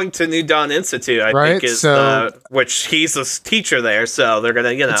going to New Dawn Institute. I think is which he's a teacher there, so they're gonna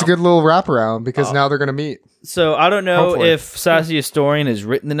It's a good little wraparound because now they're gonna meet. So I don't know Hopefully. if Sassy Historian has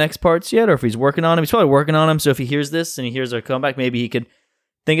written the next parts yet, or if he's working on them. He's probably working on them. So if he hears this and he hears our comeback, maybe he could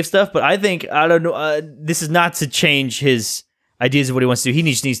think of stuff. But I don't know. This is not to change his ideas of what he wants to do. He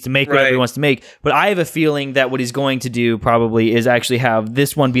just needs to make whatever he wants to make. But I have a feeling that what he's going to do probably is actually have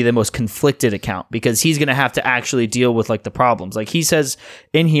this one be the most conflicted account, because he's going to have to actually deal with like the problems. Like he says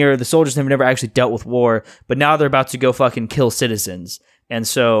in here, the soldiers have never actually dealt with war, but now they're about to go fucking kill citizens. And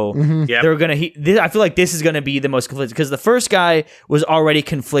so they're going to, I feel like this is going to be the most conflicted, because the first guy was already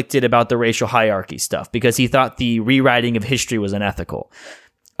conflicted about the racial hierarchy stuff because he thought the rewriting of history was unethical.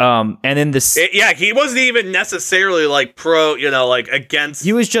 And then he wasn't even necessarily like pro, like against.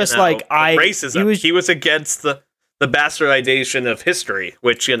 He was just racism. He was against the bastardization of history,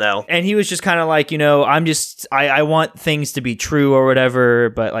 which And he was just kind of like, I want things to be true or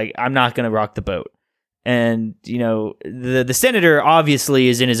whatever, but like I'm not gonna rock the boat. And the senator obviously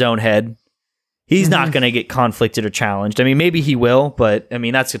is in his own head. He's not gonna get conflicted or challenged. I mean, maybe he will, but I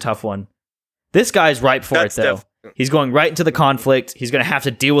mean that's a tough one. This guy's ripe for it though. He's going right into the conflict. He's going to have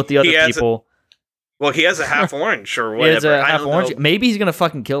to deal with the other people. He has a half orange or whatever. He has a half orange. Maybe he's going to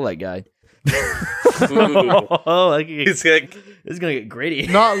fucking kill that guy. This is going to get gritty.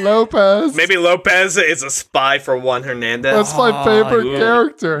 Not Lopez. Maybe Lopez is a spy for Juan Hernandez. That's my favorite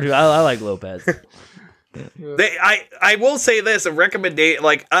character. Dude, I like Lopez. I will say this, a recommendation,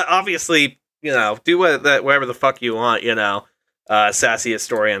 like, obviously, do whatever the fuck you want, Sassy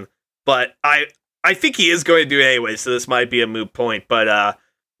Historian. But I think he is going to do it anyway, so this might be a moot point. But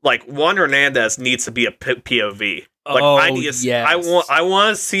like Juan Hernandez needs to be a POV. Like I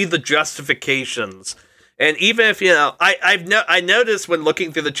want to see the justifications, and even if I noticed when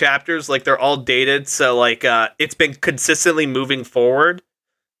looking through the chapters, like they're all dated, so like it's been consistently moving forward.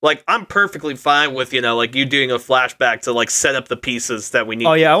 Like I'm perfectly fine with like you doing a flashback to like set up the pieces that we need.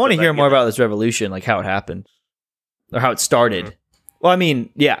 Oh yeah, I want to hear more about this revolution, like how it happened or how it started. Mm-hmm. Well, I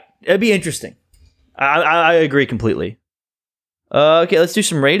mean, yeah, it'd be interesting. I agree completely. Okay, let's do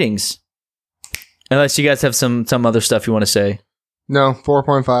some ratings. Unless you guys have some other stuff you want to say. No,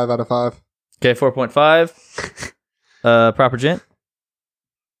 4.5 out of 5. Okay, 4.5. Proper Gent?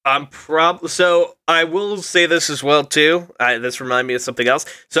 So I will say this as well too. This reminded me of something else.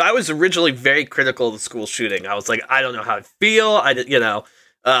 So I was originally very critical of the school shooting. I was like, I don't know how I feel.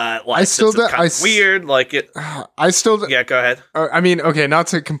 I still weird. Like it. Yeah, go ahead. I mean, okay, not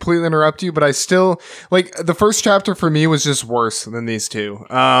to completely interrupt you, but I still like the first chapter for me was just worse than these two.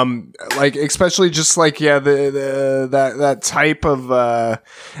 Like especially just like that type of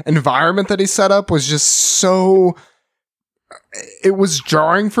environment that he set up was just so. It was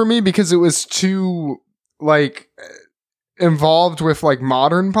jarring for me because it was too like involved with like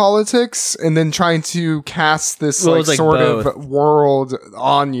modern politics and then trying to cast this sort of world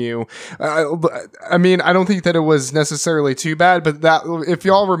on you. I mean, I don't think that it was necessarily too bad, but that if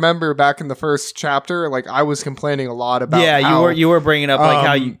y'all remember back in the first chapter, like I was complaining a lot about you were bringing up like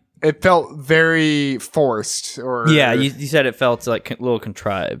how you it felt very forced or you said it felt like a little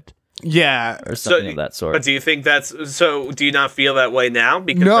contrived. Yeah. or something of that sort. But do you think that's so? Do you not feel that way now?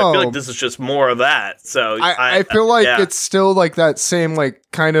 Because I No. feel like this is just more of that. So I feel like yeah. it's still like that same like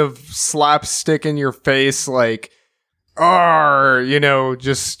kind of slapstick in your face, like,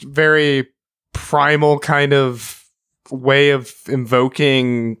 just very primal kind of way of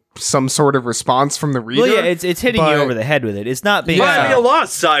invoking some sort of response from the reader. Well, yeah, it's hitting you but- over the head with it. It's not being. But I mean, Yeah. a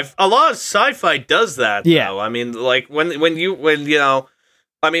lot of sci-fi does that. Yeah. Though. I mean, like when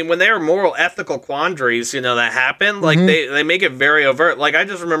there are moral ethical quandaries, that happen, like Mhm. they make it very overt. Like I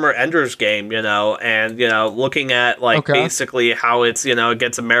just remember Ender's Game, and looking at like Okay. basically how it's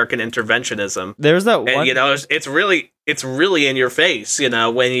against American interventionism. There's that And one. it's really in your face,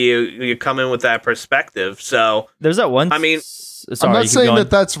 when you come in with that perspective. So There's that one. I mean, sorry, I'm you not keep saying going. that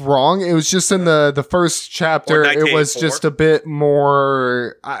that's wrong. It was just in the first chapter. Or It was 1984. just a bit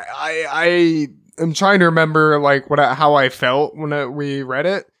more. I am trying to remember like how I felt when we read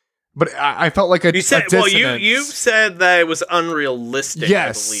it, but I felt like a you said, a well, dissonance. you said that it was unrealistic.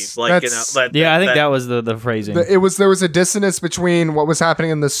 Yes, I believe. Like that's- Yeah, I think that was the phrasing. There was a dissonance between what was happening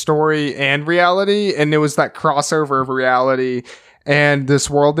in the story and reality, and it was that crossover of reality and this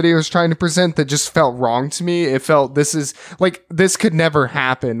world that he was trying to present that just felt wrong to me. It felt this could never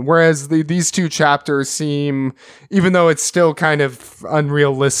happen. Whereas these two chapters seem, even though it's still kind of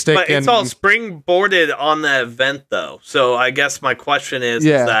unrealistic, But it's all springboarded on that event, though. So I guess my question is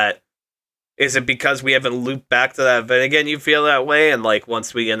is it because we haven't looped back to that event again? You feel that way, and like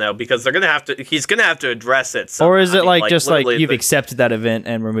once we, because he's gonna have to address it. Somehow. or is it like just like literally you've accepted that event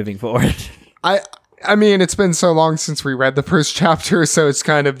and we're moving forward? I mean, it's been so long since we read the first chapter, so it's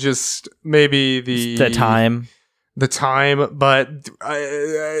kind of just maybe the time. but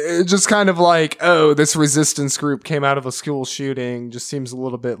just kind of like, this resistance group came out of a school shooting just seems a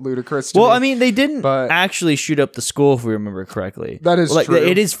little bit ludicrous to Well, me. I mean, they didn't But- actually shoot up the school, if we remember correctly. That is like true.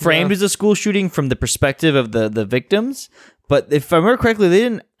 it is framed Yeah. as a school shooting from the perspective of the victims. But if I remember correctly, they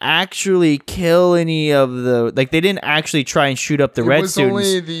didn't actually kill any of the they didn't actually try and shoot up the it red was students.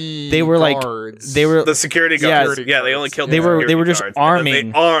 only the They were like guards. they were the security Yeah, guards. Yeah, they only killed. They the were- security they were just guards, and then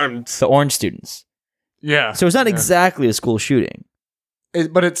arming they armed. the orange students. yeah. So it's not exactly a school shooting.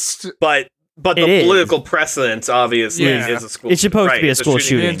 But it's But It the is. political precedence obviously Yeah. is a school. It's supposed to be a it's school the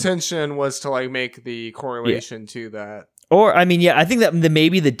shooting. intention was to like make the correlation to that. Or I mean, yeah, I think that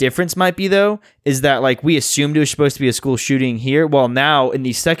maybe the difference might be though is that like we assumed it was supposed to be a school shooting here. Well, now in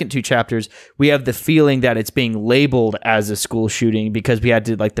these second two chapters, we have the feeling that it's being labeled as a school shooting because we had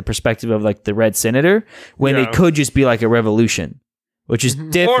to like the perspective of like the red senator when Yeah. it could just be like a revolution, which is Or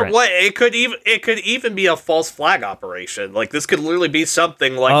different. what? It could even be a false flag operation. Like this could literally be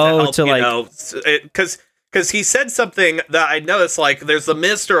something like Oh, to to, like- help, because he said something that I noticed. Like there's the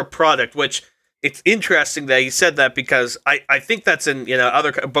minister of product, which it's interesting that he said that because I think that's in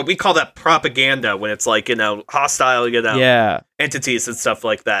other, but we call that propaganda when it's like hostile Yeah. entities and stuff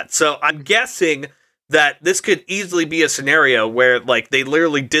like that. So I'm guessing that this could easily be a scenario where like they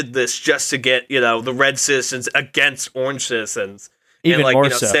literally did this just to get the red citizens against orange citizens. Even and like more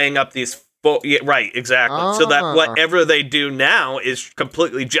so. saying up these right, exactly, so that Ah. whatever they do now is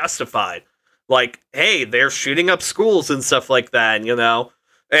completely justified. Like, hey, they're shooting up schools and stuff like that,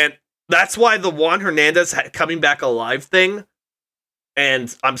 and that's why the Juan Hernandez coming back alive thing.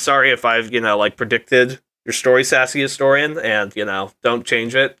 And I'm sorry if I've predicted your story, sassy historian, and don't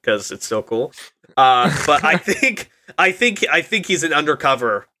change it because it's still cool. But I think he's an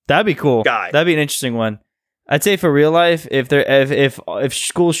undercover. That'd be cool. Guy. That'd be an interesting one. I'd say for real life, if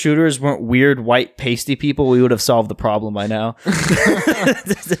school shooters weren't weird white pasty people, we would have solved the problem by now.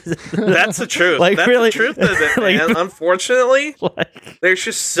 That's the truth. Like, That's really? the truth of it, Like- man. Unfortunately, Like, there's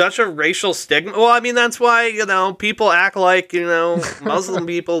just such a racial stigma. Well, I mean, that's why, people act like, Muslim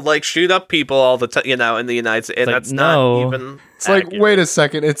people like shoot up people all the time, in the United States. And like, that's no. not even. It's like, accurate. wait a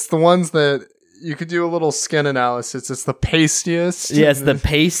second. It's the ones that you could do a little skin analysis. It's the pastiest. yes, the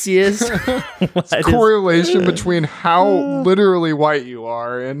pastiest. It's correlation between how literally white you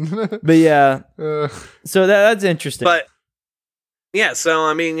are and But yeah, uh, so that's interesting. But yeah, so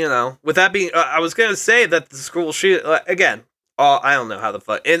I mean, with that being, I was gonna say that the school shoot again. I don't know how the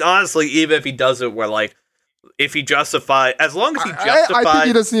fuck. And honestly, even if he does it, where like, if he justify, as long as he justifies, I think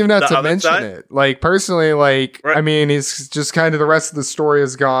he doesn't even have the to other mention side. it. Like personally, like Right. I mean, he's just kind of the rest of the story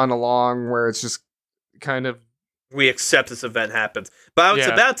has gone along where it's just kind of we accept this event happens. But I was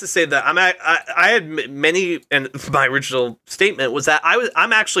Yeah. about to say that I had many, and my original statement was that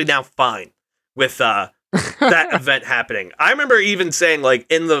I'm actually now fine with that event happening. I remember even saying like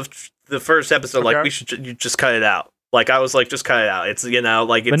in the first episode, like Okay. you just cut it out. Like I was like, just cut it out. It's like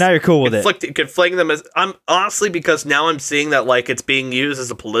it's But now you're cool with it. conflating them as I'm honestly because now I'm seeing that like it's being used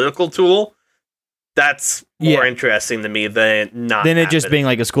as a political tool. That's more interesting to me than not. Than it just being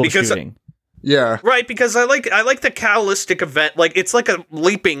like a school Because- shooting. Yeah. Right, because I like the catalytic event. Like it's like a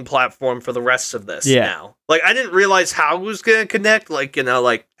leaping platform for the rest of this now. Like I didn't realize how it was gonna connect. Like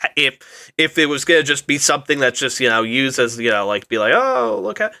like if it was gonna just be something that's just used as like be like, oh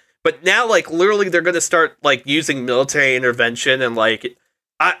look at. But now like literally they're gonna start like using military intervention and like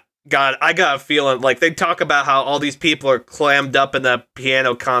I got a feeling like they talk about how all these people are clammed up in that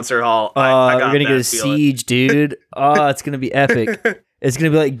piano concert hall. I got we're gonna get a feeling. siege, dude. Oh, it's gonna be epic. It's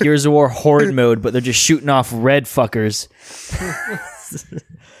gonna be like Gears of War horde mode, but they're just shooting off red fuckers.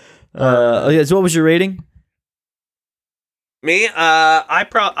 So what was your rating? Me,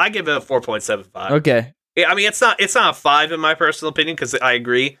 I give it a 4.75. Okay. Yeah, I mean it's not a 5 in my personal opinion because I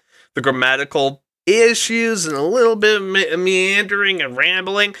agree the grammatical issues and a little bit of meandering and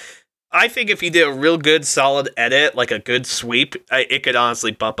rambling. I think if you did a real good solid edit, like a good sweep, it could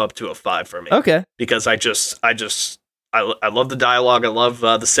honestly bump up to a 5 for me. Okay. Because I love the dialogue. I love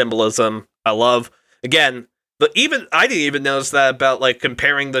the symbolism. I love again. But I didn't even notice that about like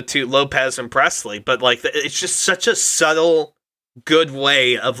comparing the two Lopez and Presley. But like it's just such a subtle, good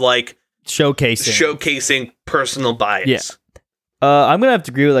way of like showcasing personal bias. Yeah. I'm gonna have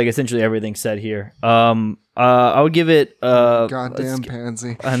to agree with like essentially everything said here. I would give it. Goddamn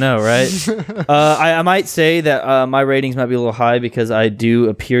pansy. I know, right? I might say that my ratings might be a little high because I do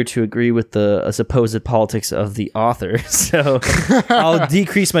appear to agree with the supposed politics of the author. So I'll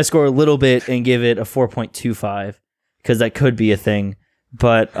decrease my score a little bit and give it a 4.25 because that could be a thing.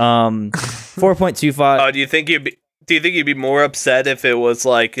 But 4.25. Oh, do you think you'd be more upset if it was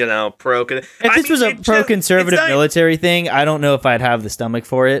like pro? If this was a pro-conservative military thing, I don't know if I'd have the stomach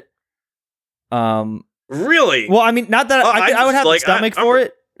for it. Really? Well, I mean, not that I would have like, the stomach for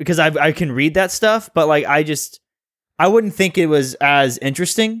it because I can read that stuff, but like I wouldn't think it was as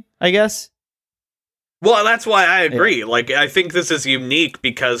interesting, I guess. Well, that's why I agree. Yeah. Like, I think this is unique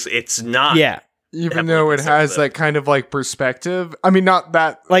because it's not. Yeah. Even though it has that kind of like perspective. I mean, not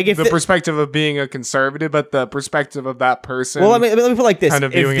that like if the perspective of being a conservative, but the perspective of that person. Well, let me put it like this: kind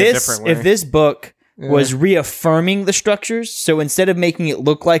of viewing it differently. If this book was reaffirming the structures, so instead of making it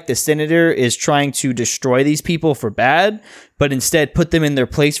look like the senator is trying to destroy these people for bad, but instead put them in their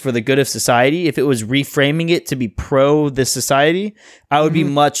place for the good of society, if it was reframing it to be pro this society, I would be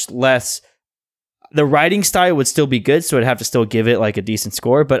much less. The writing style would still be good, so I'd have to still give it like a decent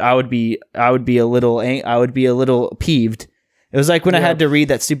score. But I would be a little peeved. It was like when I had to read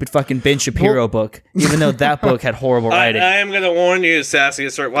that stupid fucking Ben Shapiro book, even though that book had horrible writing. I am going to warn you, Sassy.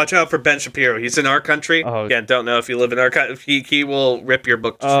 Watch out for Ben Shapiro. He's in our country. Oh. Again, don't know if you live in our country. He will rip your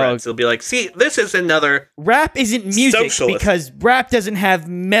book to shreds. He'll be like, see, this is another rap isn't music socialist. Because rap doesn't have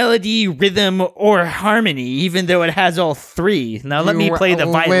melody, rhythm, or harmony, even though it has all three. Now let me play the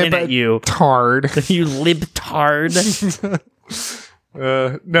violin at you. Tard. You libtard.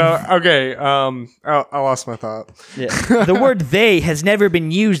 No, okay. I lost my thought. Yeah. The word "they" has never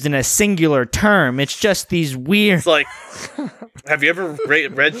been used in a singular term. It's just these weird. It's like, have you ever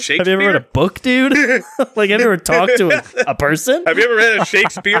read Shakespeare? Have you ever read a book, dude? Like, have you ever talked to a person? Have you ever read a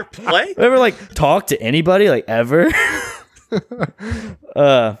Shakespeare play? Have you ever like talked to anybody like ever?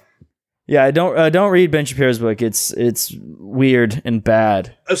 Yeah, I don't read Ben Shapiro's book. It's weird and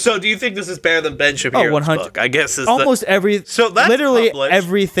bad. So, do you think this is better than Ben Shapiro's book? I guess is almost every. So that's literally published.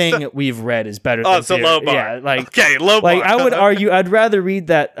 everything we've read is better. Than so low bar. Yeah, like okay, low bar. Like I would argue, I'd rather read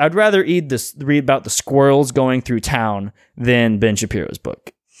that. I'd rather read about the squirrels going through town than Ben Shapiro's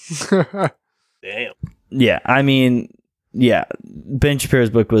book. Damn. Yeah, I mean, yeah, Ben Shapiro's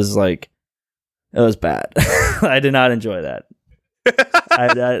book was like, it was bad. I did not enjoy that.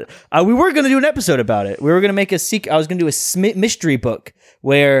 We were going to do an episode about it. We were going to make I was going to do a mystery book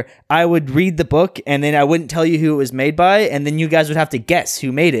where I would read the book and then I wouldn't tell you who it was made by, and then you guys would have to guess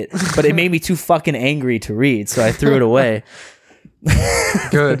who made it. But it made me too fucking angry to read, so I threw it away.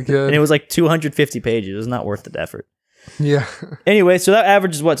 Good. And it was like 250 pages. It was not worth the effort. Yeah. Anyway, so that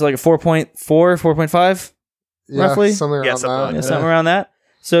averages what? So like a 4.4, 4.5? Yeah, roughly? something around that. Yeah, something around that.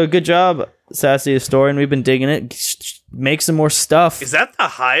 So good job, Sassy Historian. We've been digging it. Make some more stuff. Is that the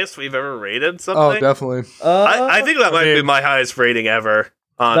highest we've ever rated something? Oh, definitely. I think that might be my highest rating ever,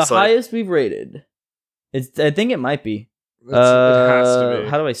 honestly. The highest we've rated. I think it might be. It has to be.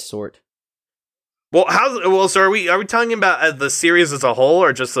 How do I sort? Well, so are we talking about the series as a whole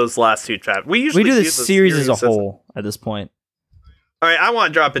or just those last two chapters? We usually do the series as a whole at this point. All right, I want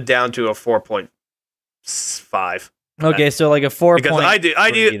to drop it down to a 4.5. Okay, so like a 4. Because I do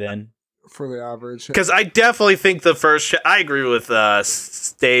then. for the average. Because I definitely think the first. I agree with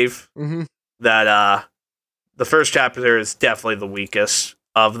Stave Mhm. that the first chapter is definitely the weakest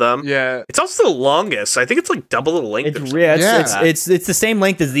of them. Yeah. It's also the longest. I think it's like double the length. or It's, something. yeah, Yeah. it's the same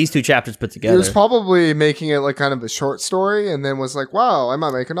length as these two chapters put He together. was probably making it like kind of a short story, and then was like, "Wow, I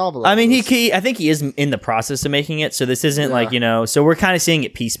might make a novel." I out of mean, this." I think he is in the process of making it, so this isn't Yeah. like, so we're kind of seeing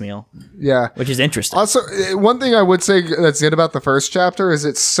it piecemeal, Yeah. which is interesting. Also, one thing I would say that's good about the first chapter is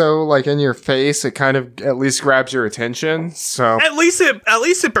it's so like in your face. It kind of at least grabs your attention. So At least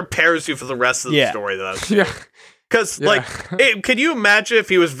it prepares you for the rest of the Yeah. story, though. yeah, Because, Yeah. can you imagine if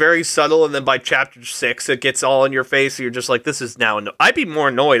he was very subtle and then by chapter 6 it gets all in your face and you're just like, this is now... I'd be more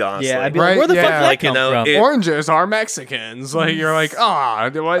annoyed, honestly. Yeah, I'd be Right, like, where the yeah. fuck did that Like, come from? oranges are Mexicans. Like you're like,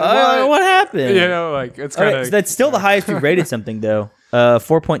 what? What happened? You know, like it's kind Okay, of so that's still the highest we've rated something though.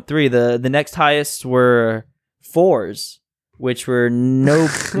 4.3. The next highest were 4s, which were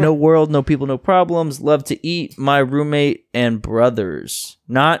no world, no people, no problems, love to eat, my roommate and brothers.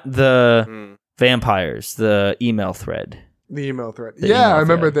 Not the Hmm. vampires, the email thread. the email thread. The Yeah, email I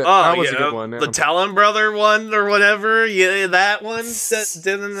remember thread. that. Oh, That was a yeah, good one. Yeah. the Talon Brother one or whatever. Yeah, that one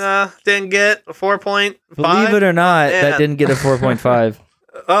that didn't get a 4.5. Believe it or not, that Man. didn't get a 4.5.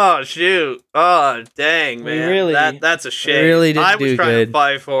 Oh shoot! Oh dang, We man. really- that's a shame. really didn't I was do trying good. to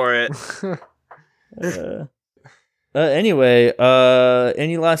fight for it. Anyway,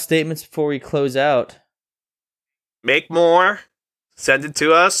 any last statements before we close out? Make more. Send it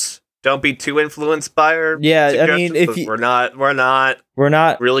to us. Don't be too influenced by our Yeah, I mean, suggestions, if 'cause you- we're not We're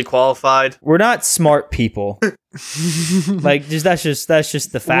not really qualified. smart people. Like that's just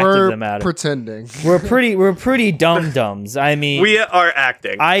the fact We're of the matter. pretending. we're pretty dums. I mean, We are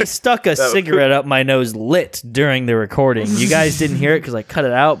acting. I stuck a cigarette up my nose lit during the recording. You guys didn't hear it because I cut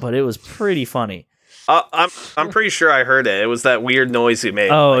it out, but it was pretty funny. I'm pretty sure I heard it. It was that weird noise you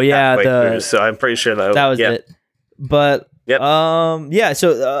made. Oh, yeah, halfway the- through, so I'm pretty sure That was yeah. it. But Yep. yeah.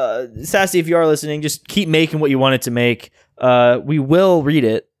 So Sassy, if you are listening, just keep making what you wanted to make. We will read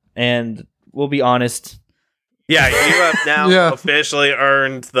it, and we'll be honest. Yeah, you have now Yeah. officially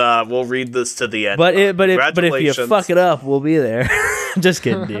earned the. We'll read this to the end. But if you Congratulations. fuck it up, we'll be there. Just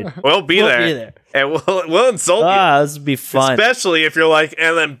kidding, dude. we'll be We'll there, be there. and we'll insult you. This would be fun. Especially if you're like,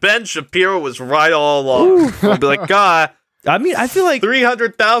 and then Ben Shapiro was right all along. We'll be like, God, I mean, I feel like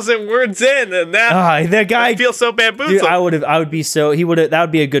 300,000 words in, and that that guy. I feel so bamboozled. Dude, I would be so. He would. That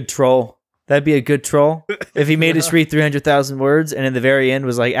would be a good troll. That'd be a good troll if he made us read 300,000 words, and in the very end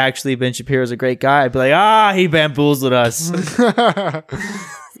was like, actually, Ben Shapiro's a great guy. I'd be like, he bamboozled us.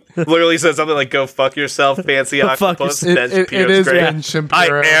 Literally said something like, "Go fuck yourself, fancy Go fuck octopus." yourself. Ben it Shapiro's is great. Ben I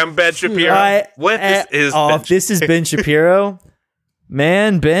Shapiro. am Ben Shapiro. This is Ben if this is Ben Shapiro,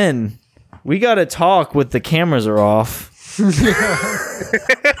 man, Ben, we gotta talk with the cameras are off.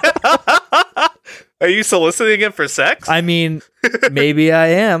 Are you soliciting him for sex? I mean, maybe I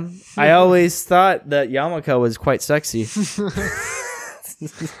am. I always thought that Yamaka was quite sexy.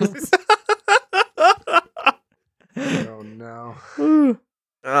 Oh no.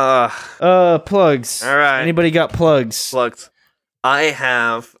 Plugs. All right. Anybody got plugs? Plugs. I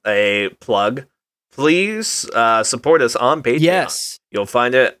have a plug. Please support us on Patreon. Yes. You'll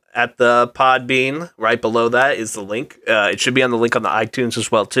find it at the Podbean. Right below that is the link. It should be on the link on the iTunes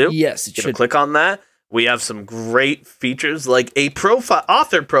as well too. Yes, it You should. click on that. We have some great features like a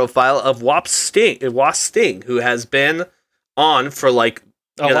author profile of Wasp Sting, who has been on for like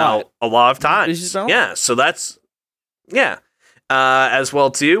A lot. a lot of Is times. she still on? Yeah, so that's as well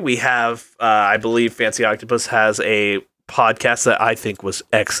too. We have I believe Fancy Octopus has a podcast that I think was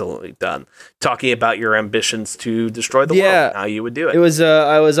excellently done, talking about your ambitions to destroy the world, and how you would do it. It was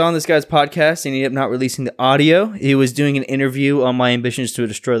I was on this guy's podcast and he ended up not releasing the audio. He was doing an interview on my ambitions to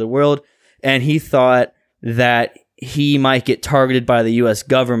destroy the world, and he thought that he might get targeted by the US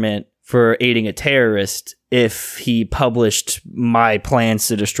government for aiding a terrorist if he published my plans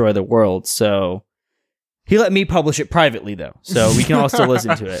to destroy the world. So he let me publish it privately though. So we can all still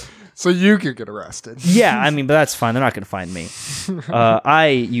listen to it. So you could get arrested. Yeah, I mean, but that's fine. They're not going to find me. I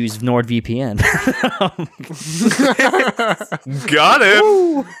use NordVPN. Got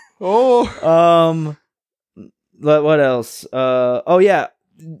him. Oh. What else? Oh yeah.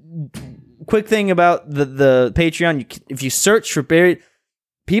 Quick thing about the Patreon. If you search for Buried,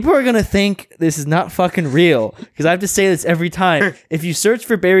 people are gonna think this is not fucking real because I have to say this every time. If you search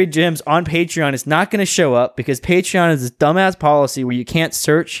for Buried Gems on Patreon, it's not gonna show up because Patreon is this dumbass policy where you can't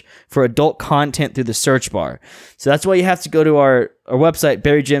search for adult content through the search bar. So that's why you have to go to our website,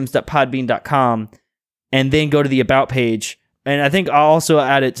 buriedgems.podbean.com, and then go to the About page. And I think I'll also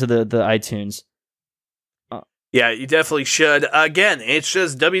add it to the iTunes. Yeah, you definitely should. Again, it's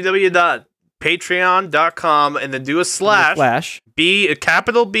just www.patreon.com and then do a slash B,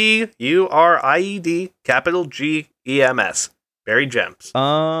 capital B, URIED, capital GEMS. Buried Gems.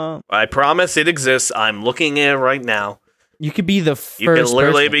 I promise it exists. I'm looking at it right now. You could be the first You can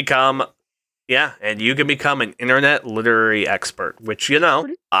literally person. become... Yeah, and you can become an internet literary expert, which,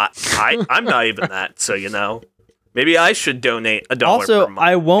 I'm not even that, so, maybe I should donate $1 Also, per month.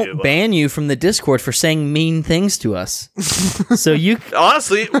 I won't to, ban you from the Discord for saying mean things to us. So you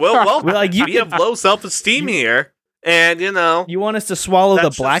Honestly, well, Well, like, you we have low self-esteem here, and, you want us to swallow the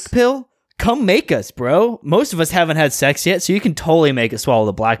That's black just- pill? Come make us, bro. Most of us haven't had sex yet, so you can totally make us swallow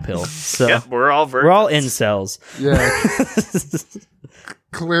the black pill. So yeah, we're all we're all incels. Yeah,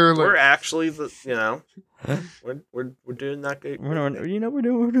 clearly. We're actually the, we're doing that good. We're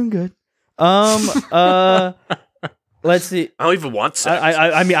doing good. Let's see. I don't even want sex.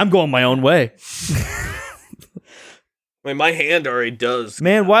 I mean, I'm going my own way. I mean, my hand already does.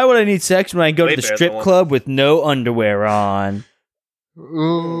 Man, why would I need sex when I go Way to the better strip than one. club with no underwear on?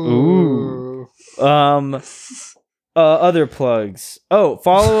 Ooh. Other plugs. Oh,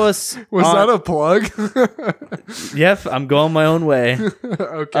 follow us. Was on- that a plug? Yep, I'm going my own way.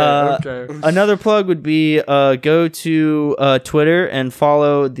 Okay. Another plug would be go to Twitter and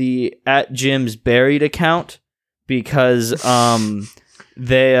follow the @JimsBuried account because it's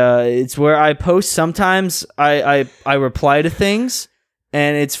where I post. Sometimes I reply to things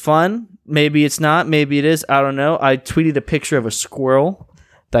and it's fun. Maybe it's not. Maybe it is. I don't know. I tweeted a picture of a squirrel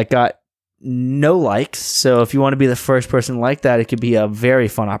that got no likes. So if you want to be the first person like that, it could be a very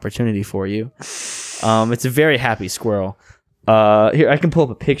fun opportunity for you. It's a very happy squirrel. Here, I can pull up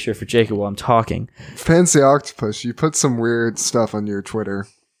a picture for Jacob while I'm talking. Fancy Octopus, you put some weird stuff on your Twitter.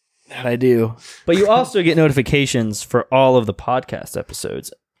 That I do. But you also get notifications for all of the podcast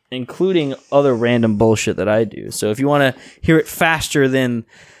episodes, including other random bullshit that I do. So if you want to hear it faster than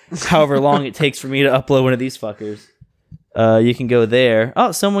however long it takes for me to upload one of these fuckers, you can go there.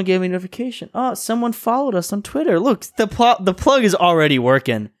 Oh, someone gave me a notification. Oh, someone followed us on Twitter. Look, the plug is already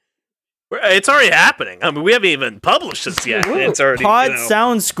working. It's already happening. I mean, we haven't even published this yet. It's already Pod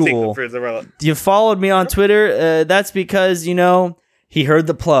Sound School. You followed me on Twitter. That's because, he heard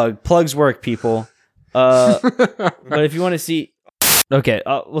the plug. Plugs work, people. But if you want to see... Okay,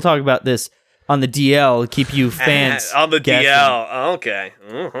 we'll talk about this on the DL. Keep you fans on the guessing. DL. Okay.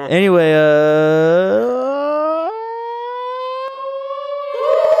 Mhm. Anyway,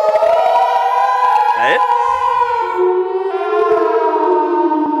 That it?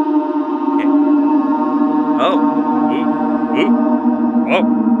 Okay. Oh. Ooh. Whoa.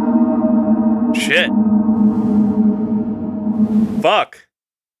 Shit. Fuck.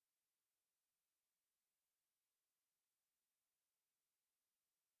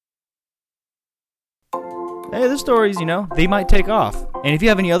 hey, the stories, they might take off. And if you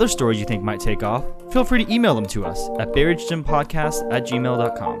have any other stories you think might take off, feel free to email them to us at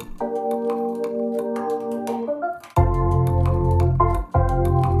buriedgympodcast@gmail.com.